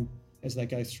son as they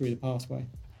go through the pathway.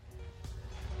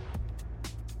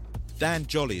 Dan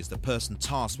Jolly is the person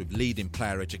tasked with leading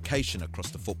player education across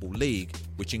the Football League,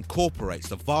 which incorporates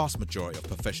the vast majority of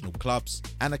professional clubs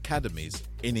and academies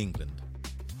in England.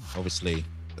 Obviously,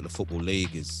 the Football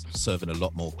League is serving a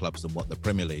lot more clubs than what the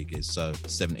Premier League is, so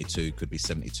 72 could be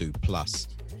 72 plus.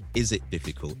 Is it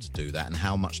difficult to do that, and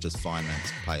how much does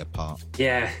finance play a part?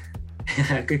 Yeah,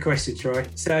 good question, Troy.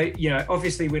 So,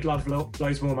 obviously we'd love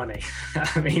loads more money.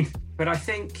 But I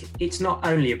think it's not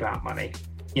only about money.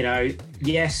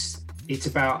 Yes, it's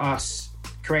about us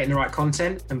creating the right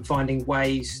content and finding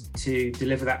ways to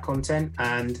deliver that content,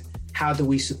 and how do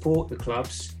we support the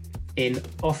clubs in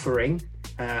offering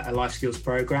a life skills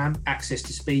program, access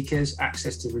to speakers,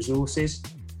 access to resources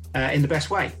in the best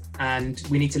way. And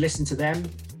we need to listen to them.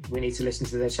 We need to listen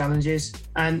to their challenges.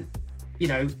 And,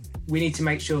 we need to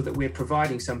make sure that we're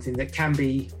providing something that can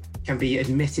be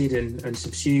admitted and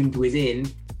subsumed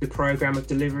within the program of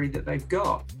delivery that they've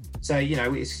got. So,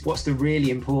 it's what's the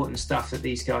really important stuff that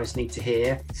these guys need to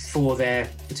hear for their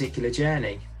particular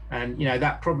journey. And,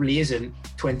 that probably isn't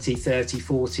 20, 30,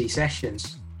 40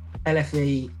 sessions.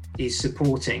 LFE is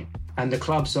supporting, and the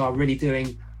clubs are really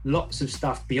doing lots of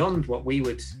stuff beyond what we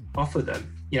would offer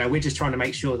them. We're just trying to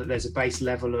make sure that there's a base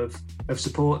level of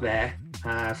support there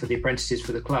for the apprentices,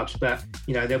 for the clubs. But,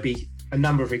 there'll be a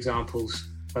number of examples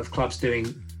of clubs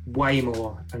doing way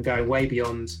more and going way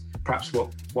beyond perhaps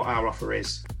what our offer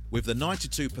is. With the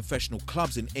 92 professional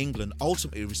clubs in England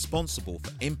ultimately responsible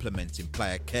for implementing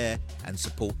player care and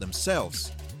support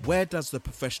themselves, where does the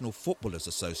Professional Footballers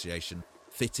Association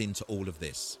fit into all of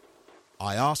this?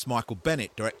 I asked Michael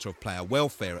Bennett, Director of Player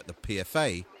Welfare at the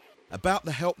PFA, about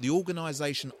the help the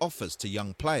organisation offers to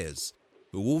young players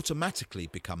who automatically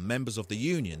become members of the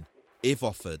union if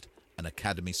offered an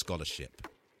academy scholarship.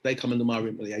 They come into my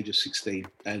room at the age of 16,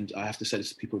 and I have to say this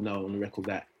to people know on the record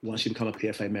that once you become a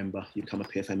PFA member, you become a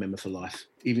PFA member for life.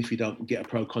 Even if you don't get a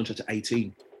pro contract at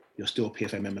 18, you're still a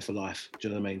PFA member for life. Do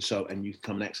you know what I mean? So, and you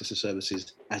come and access the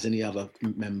services as any other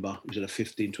member who's had a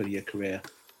 15, 20-year career.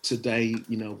 Today,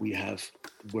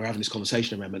 we're having this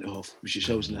conversation around mental health, which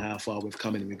shows how far we've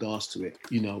come in regards to it.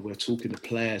 We're talking to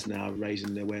players now,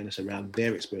 raising the awareness around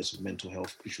their experience of mental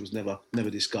health, which was never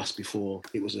discussed before.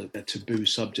 It was a taboo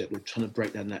subject. We're trying to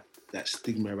break down that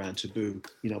stigma around taboo.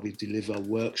 We deliver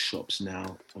workshops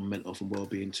now on mental health and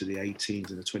wellbeing to the 18s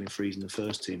and the 23s and the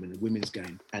first team and the women's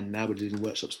game. And now we're doing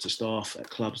workshops to staff at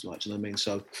clubs, do you know what I mean?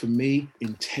 So for me,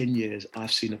 in 10 years,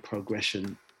 I've seen a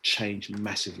progression change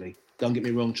massively. Don't get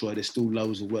me wrong, Troy, there's still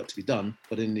loads of work to be done.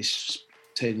 But in this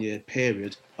 10-year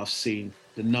period, I've seen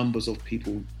the numbers of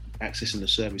people accessing the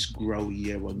service grow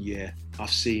year on year. I've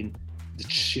seen the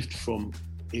shift from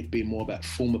it being more about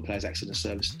former players accessing the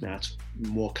service now to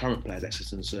more current players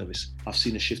accessing the service. I've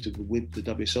seen a shift with the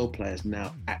WSL players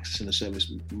now accessing the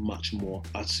service much more.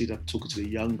 I see that talking to the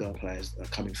younger players that are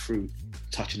coming through,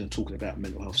 touching and talking about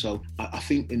mental health. So I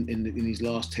think in these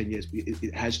last 10 years,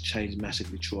 it has changed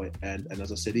massively, Troy. And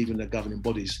as I said, even the governing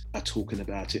bodies are talking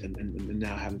about it and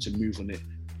now having to move on it.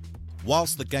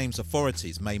 Whilst the game's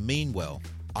authorities may mean well,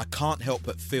 I can't help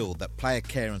but feel that player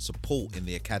care and support in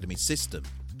the academy system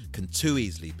can too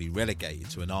easily be relegated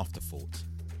to an afterthought,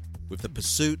 with the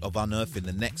pursuit of unearthing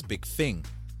the next big thing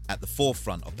at the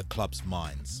forefront of the club's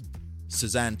minds.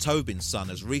 Suzanne Tobin's son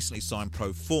has recently signed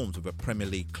pro forms with a Premier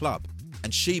League club,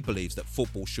 and she believes that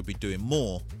football should be doing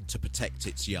more to protect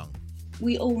its young.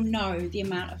 We all know the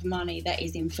amount of money that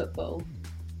is in football,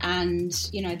 and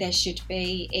there should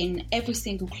be in every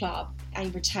single club a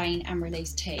retain and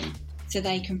release team, so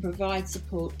they can provide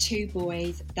support to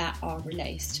boys that are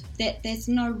released. There's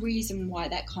no reason why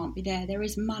that can't be there. There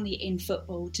is money in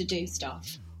football to do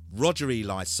stuff. Roger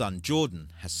Eli's son Jordan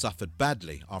has suffered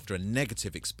badly after a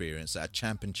negative experience at a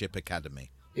championship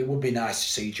academy. It would be nice to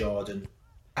see Jordan,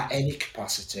 at any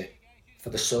capacity,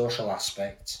 for the social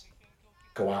aspect,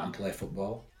 go out and play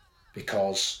football.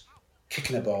 Because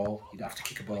kicking a ball, you don't have to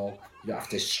kick a ball, you don't have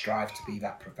to strive to be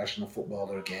that professional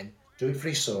footballer again. Do it for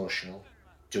your social.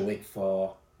 Do it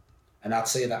for, and I'd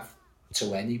say that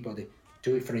to anybody,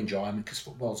 do it for enjoyment, because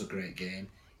football's a great game.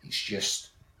 It's just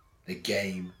the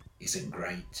game isn't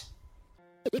great.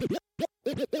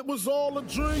 It was all a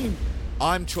dream.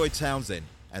 I'm Troy Townsend,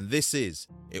 and this is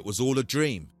It Was All a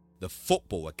Dream, the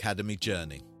Football Academy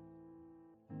journey.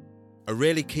 A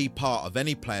really key part of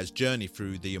any player's journey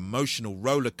through the emotional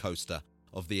roller coaster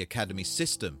of the academy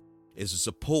system is the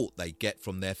support they get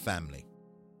from their family.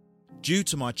 Due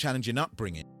to my challenging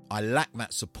upbringing, I lacked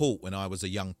that support when I was a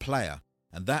young player,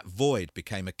 and that void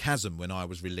became a chasm when I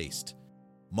was released.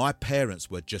 My parents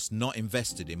were just not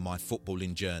invested in my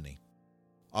footballing journey.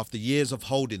 After years of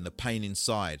holding the pain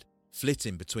inside,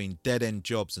 flitting between dead-end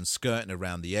jobs and skirting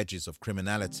around the edges of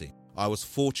criminality, I was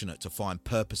fortunate to find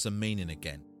purpose and meaning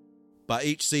again. But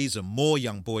each season, more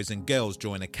young boys and girls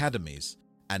join academies,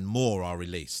 and more are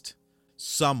released.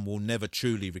 Some will never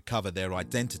truly recover their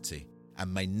identity,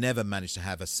 and may never manage to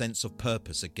have a sense of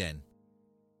purpose again.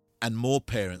 And more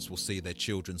parents will see their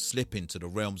children slip into the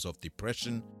realms of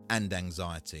depression and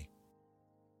anxiety.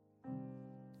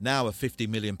 Now a £50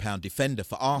 million defender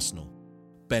for Arsenal,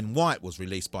 Ben White was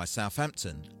released by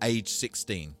Southampton, aged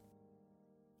 16.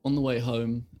 On the way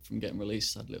home from getting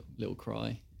released, I had a little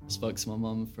cry. I spoke to my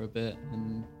mum for a bit,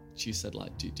 and she said,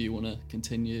 do you want to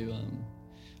continue?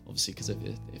 Obviously, because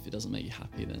if it doesn't make you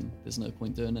happy, then there's no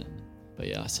point doing it. But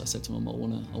yeah, so I said to Mum,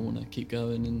 I want to keep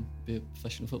going and be a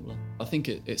professional footballer. I think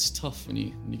it's tough when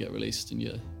you get released and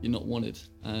you're not wanted,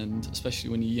 and especially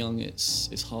when you're young,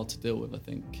 it's hard to deal with. I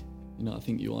think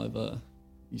you either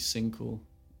you sink or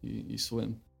you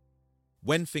swim.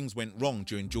 When things went wrong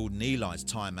during Jordan Eli's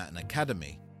time at an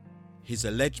academy, his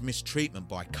alleged mistreatment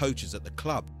by coaches at the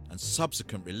club and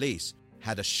subsequent release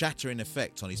had a shattering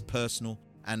effect on his personal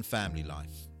and family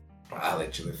life. I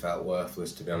literally felt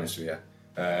worthless, to be honest with you.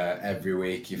 Every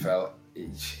week you felt,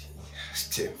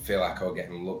 didn't feel like I was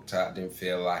getting looked at. Didn't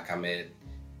feel like it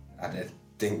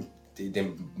didn't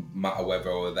matter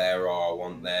whether I was there or I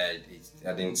wasn't there.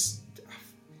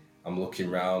 I'm looking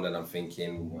around and I'm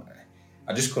thinking,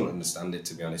 I just couldn't understand it,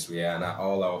 to be honest with you. And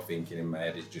all I was thinking in my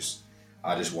head is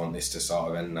I just want this to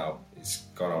sort of end now. It's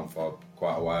gone on for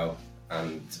quite a while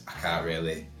and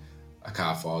I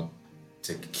can't afford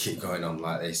to keep going on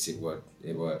like this. It were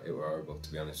horrible,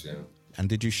 to be honest with you. And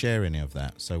did you share any of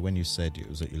that? So when you said it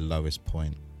was at your lowest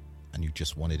point and you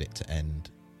just wanted it to end,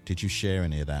 did you share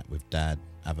any of that with Dad,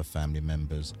 other family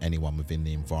members, anyone within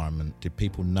the environment? Did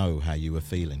people know how you were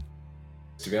feeling?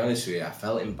 To be honest with you, I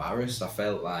felt embarrassed. I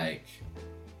felt like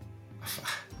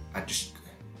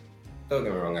don't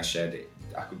get me wrong, I shared it.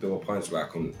 There were points where I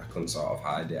couldn't sort of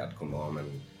hide it. I'd come home and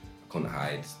I couldn't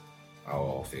hide how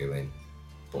I was feeling,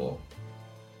 but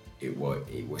it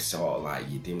was sort of like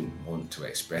you didn't want to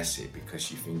express it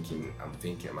because I'm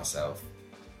thinking to myself,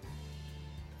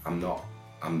 I'm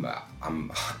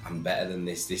better than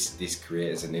this. This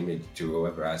creates an image to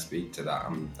whoever I speak to that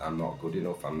I'm not good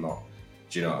enough. I'm not.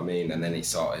 Do you know what I mean? And then it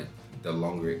sort of, the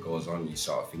longer it goes on, you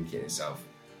sort of think to yourself,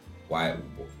 why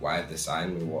have they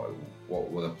signed me?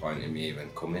 What were the point in me even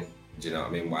coming? Do you know what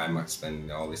I mean? Why am I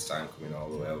spending all this time coming all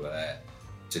the way over there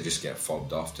to just get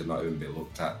fobbed off, to not even be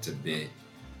looked at, to be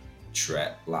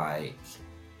treated like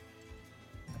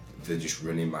they're just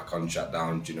running my contract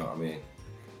down? Do you know what I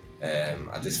mean?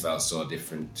 I just felt so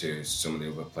different to some of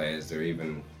the other players. There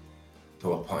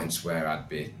were points where I'd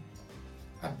be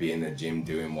in the gym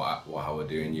doing what I was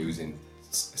doing, using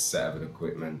a set of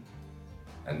equipment,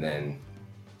 and then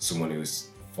someone who's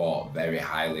thought very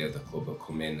highly of the club will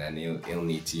come in and he'll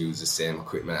need to use the same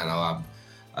equipment, and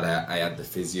I had the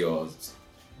physios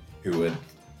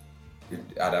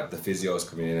I'd have the physios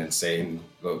coming in and saying,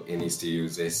 look, he needs to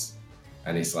use this,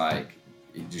 and it's like,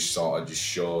 it just sort of just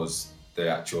shows the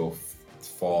actual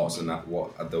thoughts and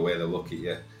the way they look at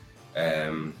you.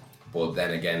 But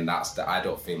then again, I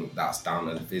don't think that's down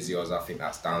to the physios. I think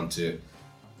that's down to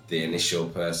the initial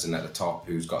person at the top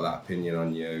who's got that opinion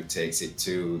on you, who takes it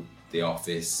to the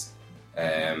office,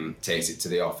 and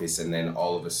then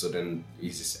all of a sudden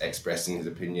he's just expressing his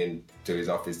opinion to his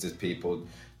office. There's people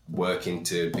working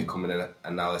to become an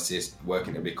analyst,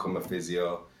 working to become a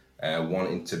physio,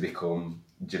 wanting to become,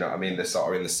 do you know what I mean? They're sort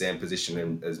of in the same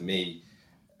position as me,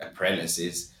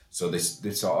 apprentices. So they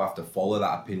sort of have to follow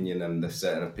that opinion and the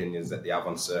certain opinions that they have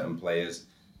on certain players.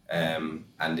 And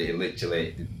it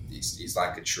literally, it's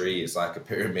like a tree, it's like a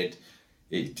pyramid.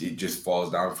 It just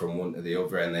falls down from one to the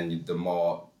other. And then the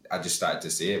more, I just started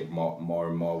to see it more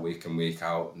and more week in, week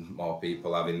out, more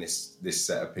people having this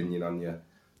set opinion on you.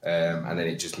 And then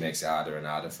it just makes it harder and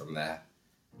harder from there.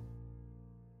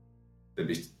 There'd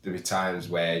be times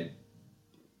where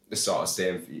the sort of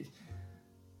same for you,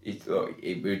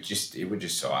 it would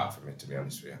just so hard for me, to be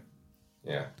honest with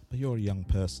you. Yeah. But you're a young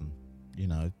person, you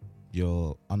know,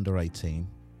 you're under 18.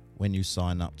 When you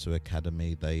sign up to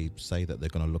academy, they say that they're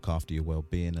going to look after your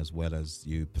well-being as well as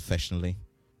you professionally.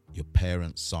 Your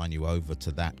parents sign you over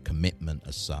to that commitment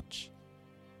as such.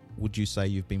 Would you say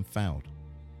you've been fouled?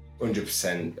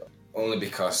 100%. Only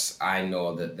because I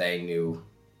know that they knew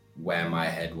where my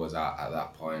head was at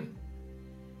that point.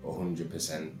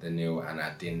 100% they knew, and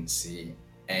I didn't see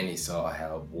any sort of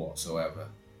help whatsoever.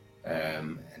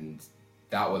 And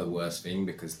that was the worst thing,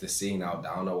 because the seeing how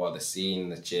down I was, the seeing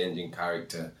the change in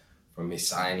character from me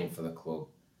signing for the club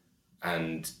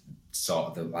and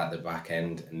sort of at the back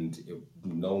end, and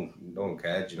no one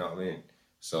cared, you know what I mean?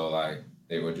 So like,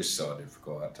 it was just so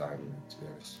difficult at times, to be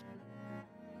honest.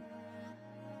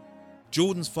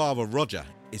 Jordan's father, Roger,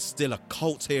 is still a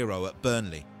cult hero at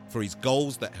Burnley for his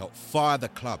goals that helped fire the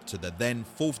club to the then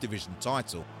 4th Division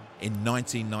title in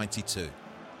 1992.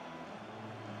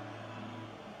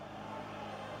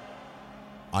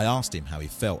 I asked him how he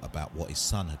felt about what his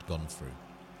son had gone through.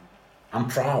 I'm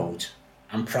proud.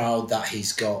 I'm proud that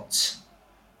he's got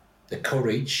the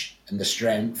courage and the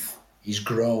strength. He's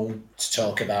grown to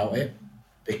talk about it,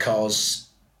 because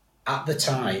at the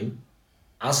time,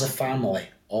 as a family,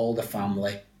 all the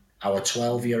family, our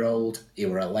 12-year-old, he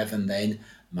were 11 then,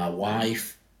 my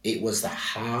wife, it was the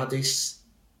hardest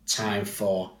time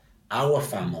for our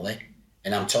family,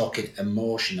 and I'm talking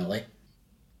emotionally,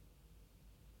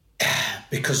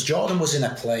 because Jordan was in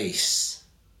a place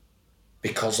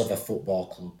because of a football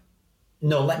club.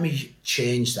 No, let me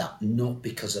change that. Not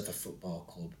because of a football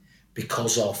club,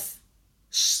 because of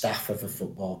staff of a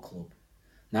football club.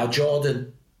 Now,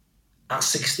 Jordan, at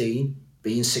 16,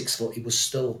 being 6 foot, he was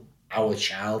still our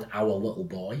child, our little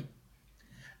boy.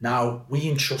 Now, we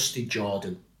entrusted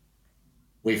Jordan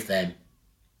with them,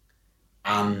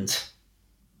 and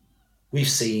we've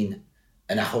seen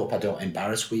And I hope I don't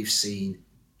embarrass. We've seen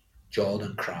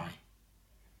Jordan cry.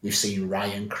 We've seen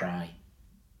Ryan cry.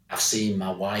 I've seen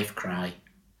my wife cry.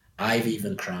 I've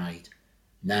even cried.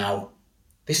 Now,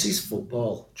 this is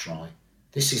football, Troy.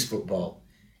 This is football.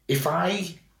 If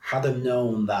I had have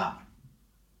known that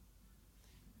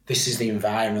this is the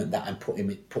environment that I'm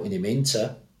putting him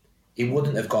into, he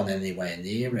wouldn't have gone anywhere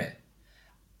near it.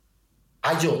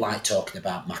 I don't like talking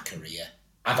about my career.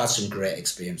 I've had some great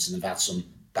experiences and I've had some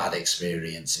bad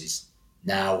experiences.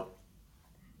 Now,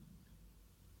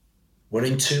 we're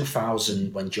in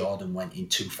 2000 when Jordan went in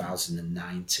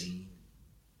 2019.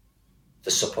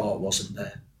 The support wasn't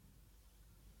there.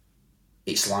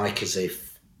 It's like as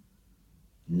if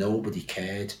nobody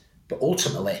cared. But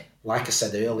ultimately, like I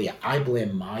said earlier, I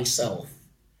blame myself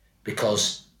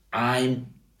because I'm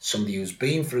somebody who's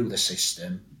been through the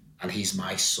system and he's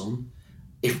my son.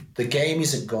 If the game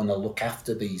isn't going to look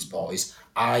after these boys,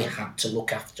 I had to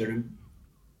look after them.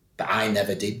 But I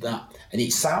never did that. And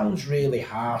it sounds really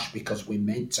harsh because we're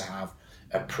meant to have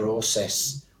a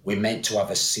process. We're meant to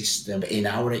have a system. In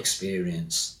our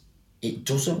experience, it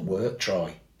doesn't work,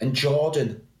 Troy. And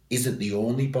Jordan isn't the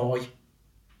only boy.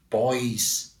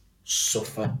 Boys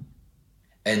suffer.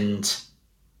 And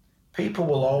people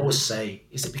will always say,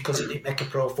 is it because he didn't make a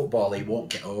pro footballer, he won't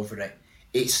get over it?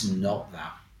 It's not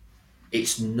that.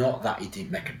 It's not that he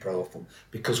didn't make a pro football.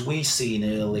 Because we seen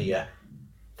earlier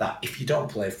that if you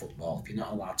don't play football, if you're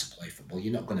not allowed to play football,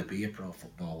 you're not going to be a pro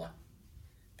footballer.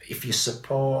 But if you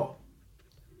support,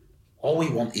 all we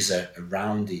want is a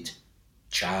rounded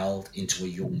child into a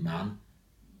young man.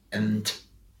 And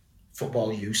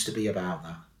football used to be about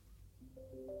that.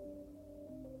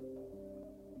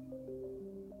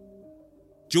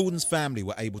 Jordan's family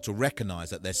were able to recognise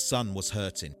that their son was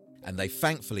hurting, and they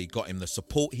thankfully got him the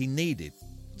support he needed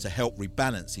to help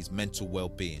rebalance his mental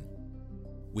well-being.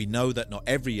 We know that not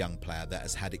every young player that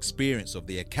has had experience of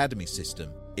the academy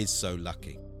system is so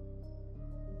lucky.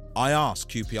 I asked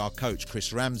QPR coach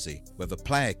Chris Ramsey whether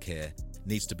player care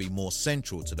needs to be more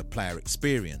central to the player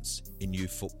experience in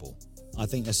youth football. I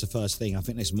think that's the first thing. I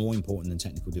think that's more important than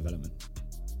technical development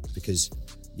because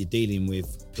you're dealing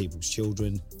with people's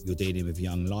children, you're dealing with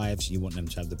young lives, you want them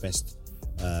to have the best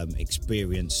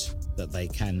experience that they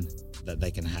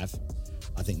can have.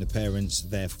 I think the parents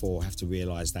therefore have to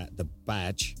realise that the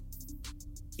badge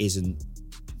isn't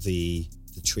the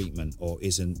treatment or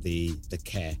isn't the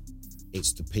care.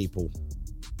 It's the people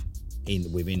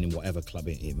within whatever club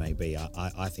it may be.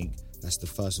 I think that's the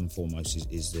first and foremost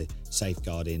is the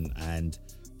safeguarding and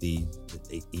the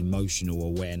emotional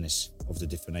awareness of the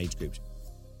different age groups.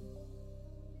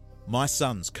 My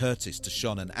sons, Curtis,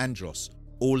 Deshaun and Andros,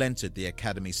 all entered the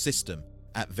academy system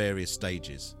at various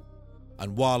stages.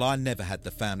 And while I never had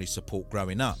the family support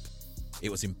growing up,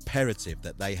 it was imperative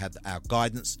that they had our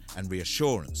guidance and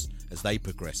reassurance as they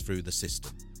progressed through the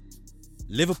system.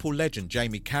 Liverpool legend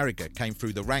Jamie Carragher came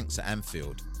through the ranks at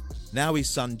Anfield. Now his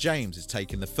son James is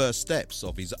taking the first steps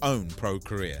of his own pro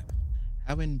career.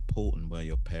 How important were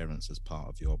your parents as part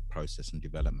of your process and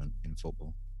development in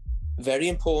football? Very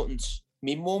important.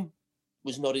 My mum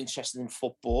was not interested in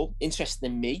football, interested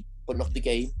in me, but not the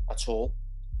game at all.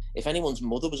 If anyone's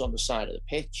mother was on the side of the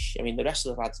pitch, I mean, the rest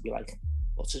of them had to be like,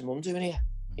 what's his mum doing here?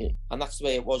 You know, and that's the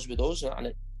way it was with us. And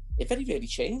it very rarely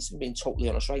changed, if I'm being totally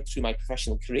honest, right through my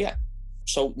professional career.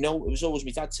 So, no, it was always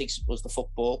my dad was the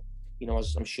football, you know,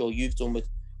 as I'm sure you've done with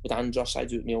Andros. I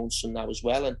do it with my own son now as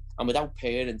well. And without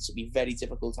parents, it'd be very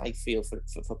difficult, I feel,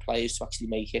 for players to actually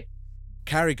make it.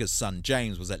 Carragher's son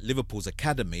James was at Liverpool's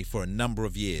academy for a number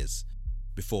of years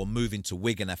before moving to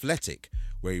Wigan Athletic,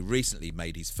 where he recently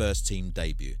made his first team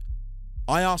debut.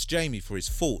 I asked Jamie for his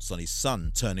thoughts on his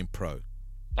son turning pro.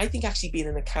 I think actually being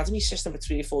in an academy system for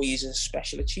 3 or 4 years is a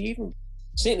special achievement.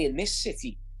 Certainly in this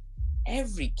city,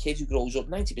 every kid who grows up,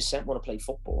 90% want to play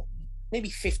football. Maybe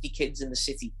 50 kids in the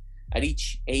city at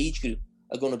each age group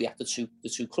are going to be at the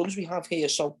two clubs we have here.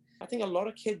 So I think a lot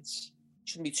of kids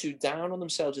shouldn't be too down on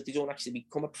themselves if they don't actually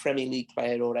become a Premier League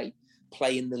player or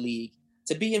play in the league.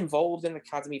 To be involved in an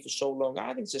academy for so long,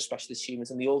 I think it's a special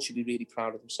achievement, and they all should be really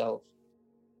proud of themselves.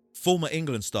 Former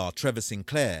England star Trevor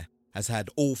Sinclair has had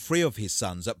all 3 of his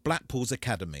sons at Blackpool's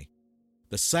academy,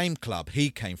 the same club he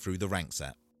came through the ranks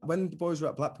at. When the boys were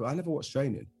at Blackpool, I never watched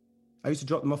training. I used to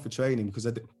drop them off for training because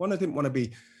I didn't want to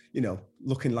be,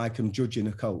 looking like I'm judging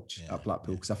a coach at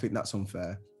Blackpool because I think that's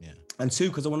unfair. Yeah. And 2,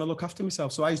 because I want to look after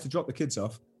myself. So I used to drop the kids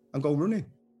off and go running.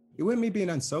 It wasn't me being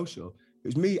antisocial. It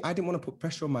was me. I didn't want to put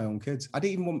pressure on my own kids. I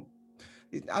didn't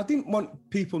want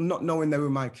people not knowing they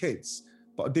were my kids,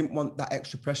 but I didn't want that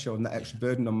extra pressure and that extra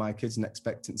burden on my kids and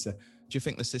expectancy. Do you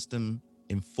think the system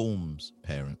informs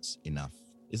parents enough?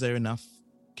 Is there enough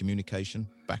communication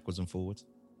backwards and forwards?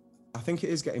 I think it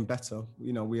is getting better.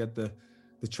 You know, we had the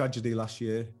tragedy last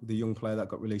year with the young player that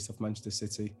got released off Manchester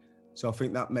City. So I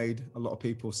think that made a lot of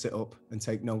people sit up and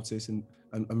take notice and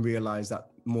realise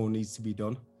that more needs to be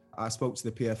done. I spoke to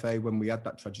the PFA when we had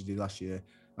that tragedy last year,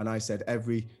 and I said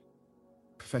every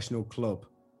professional club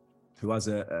who has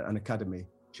an academy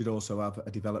should also have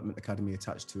a development academy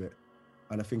attached to it.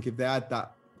 And I think if they had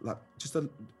that, like just a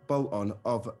bolt-on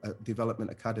of a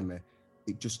development academy,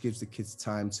 it just gives the kids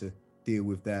time to deal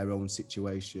with their own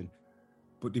situation.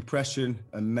 But depression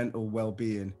and mental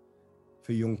well-being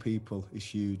for young people is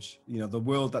huge. You know, the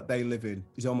world that they live in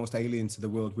is almost alien to the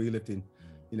world we lived in,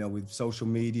 you know, with social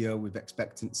media, with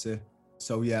expectancy.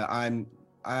 So yeah, I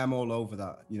am all over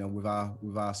that, you know, with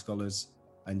our scholars,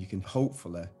 and you can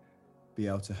hopefully be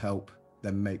able to help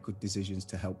them make good decisions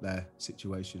to help their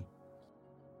situation.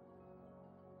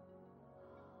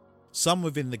 Some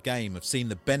within the game have seen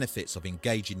the benefits of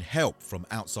engaging help from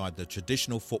outside the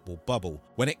traditional football bubble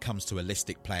when it comes to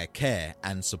holistic player care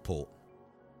and support.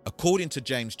 According to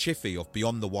James Chiffey of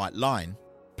Beyond the White Line,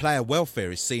 player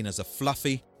welfare is seen as a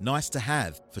fluffy, nice to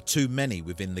have for too many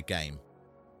within the game.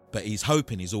 But he's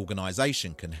hoping his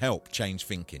organisation can help change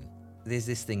thinking. There's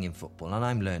this thing in football, and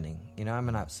I'm learning. You know, I'm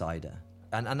an outsider,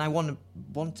 and I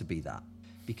want to be that,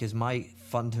 because my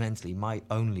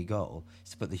only goal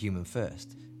is to put the human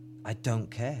first. I don't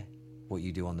care what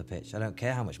you do on the pitch. I don't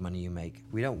care how much money you make.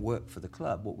 We don't work for the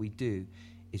club. What we do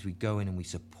is we go in and we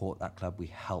support that club, we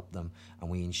help them, and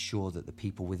we ensure that the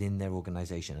people within their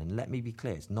organisation, and let me be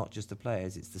clear, it's not just the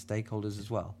players, it's the stakeholders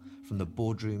as well, from the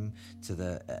boardroom to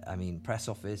the press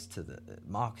office to the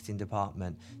marketing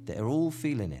department, they're all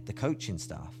feeling it, the coaching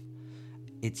staff.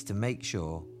 It's to make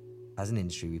sure, as an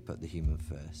industry, we put the human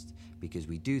first, because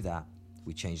we do that,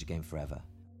 we change the game forever.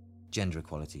 Gender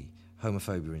equality,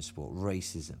 homophobia in sport,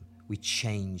 racism, we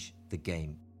change the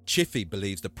game. Chiffey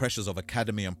believes the pressures of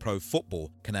academy and pro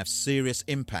football can have serious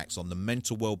impacts on the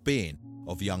mental well-being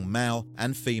of young male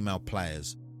and female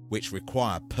players, which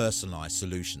require personalised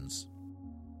solutions.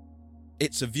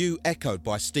 It's a view echoed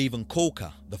by Stephen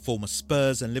Korka, the former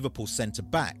Spurs and Liverpool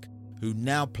centre-back, who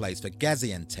now plays for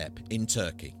Gaziantep in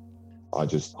Turkey. I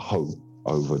just hope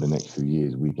over the next few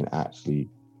years we can actually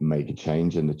make a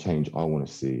change, and the change I want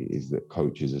to see is that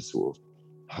coaches are sort of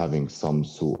having some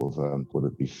sort of, whether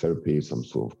it be therapy, some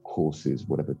sort of courses,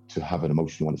 whatever, to have an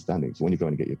emotional understanding. So when you go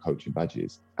and get your coaching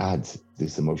badges, add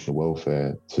this emotional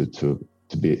welfare to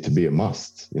be a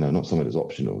must, you know, not something that's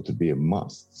optional, to be a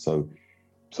must. So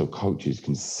coaches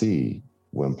can see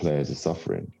when players are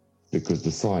suffering, because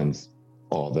the signs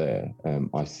are there.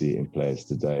 I see it in players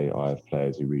today. I have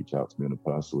players who reach out to me on a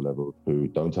personal level who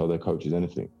don't tell their coaches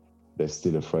anything. They're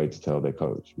still afraid to tell their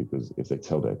coach, because if they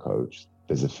tell their coach,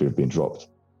 there's a fear of being dropped.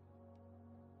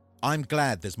 I'm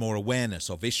glad there's more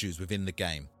awareness of issues within the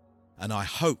game, and I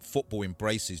hope football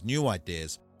embraces new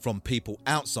ideas from people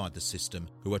outside the system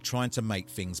who are trying to make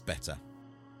things better.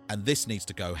 And this needs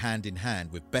to go hand in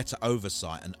hand with better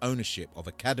oversight and ownership of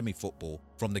academy football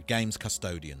from the game's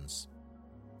custodians.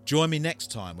 Join me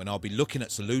next time when I'll be looking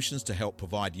at solutions to help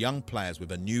provide young players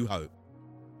with a new hope,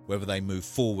 whether they move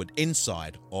forward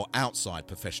inside or outside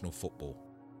professional football.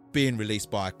 Being released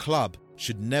by a club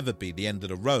should never be the end of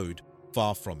the road,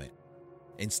 far from it.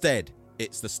 Instead,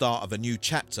 it's the start of a new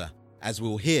chapter, as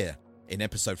we'll hear in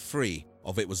episode 3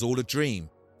 of It Was All a Dream,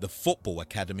 the Football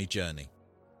Academy Journey.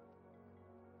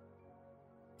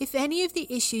 If any of the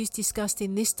issues discussed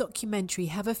in this documentary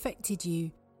have affected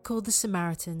you, call the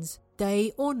Samaritans,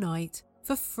 day or night,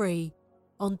 for free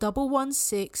on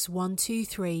 116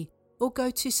 123 or go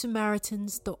to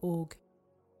samaritans.org.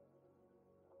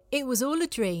 It Was All a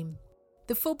Dream.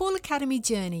 The Football Academy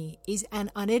Journey is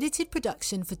an unedited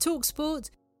production for TalkSport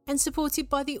and supported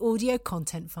by the Audio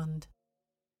Content Fund.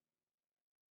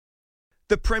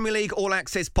 The Premier League All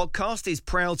Access podcast is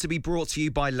proud to be brought to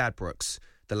you by Ladbrokes.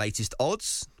 The latest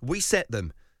odds, we set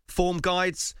them. Form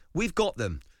guides, we've got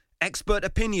them. Expert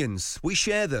opinions, we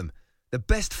share them. The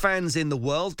best fans in the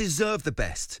world deserve the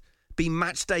best. Be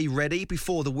match day ready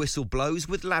before the whistle blows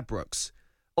with Ladbrokes.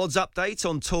 Odds update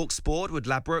on TalkSport with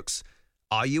Ladbrokes.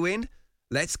 Are you in?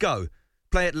 Let's go.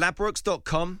 Play at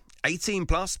ladbrokes.com. 18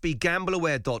 plus.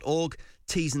 BeGambleAware.org.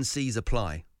 T's and C's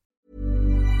apply.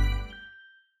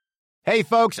 Hey,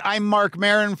 folks, I'm Mark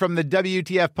Maron from the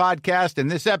WTF Podcast, and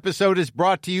this episode is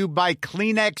brought to you by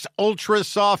Kleenex Ultra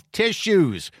Soft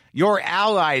Tissues, your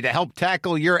ally to help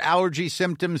tackle your allergy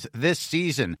symptoms this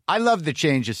season. I love the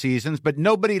change of seasons, but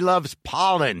nobody loves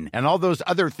pollen and all those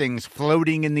other things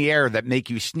floating in the air that make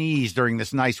you sneeze during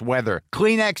this nice weather.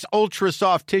 Kleenex Ultra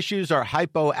Soft Tissues are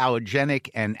hypoallergenic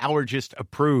and allergist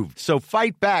approved, so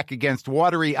fight back against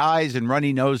watery eyes and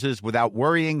runny noses without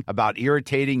worrying about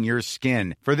irritating your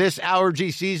skin. For this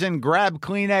allergy season, grab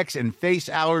Kleenex and face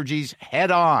allergies head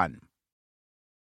on.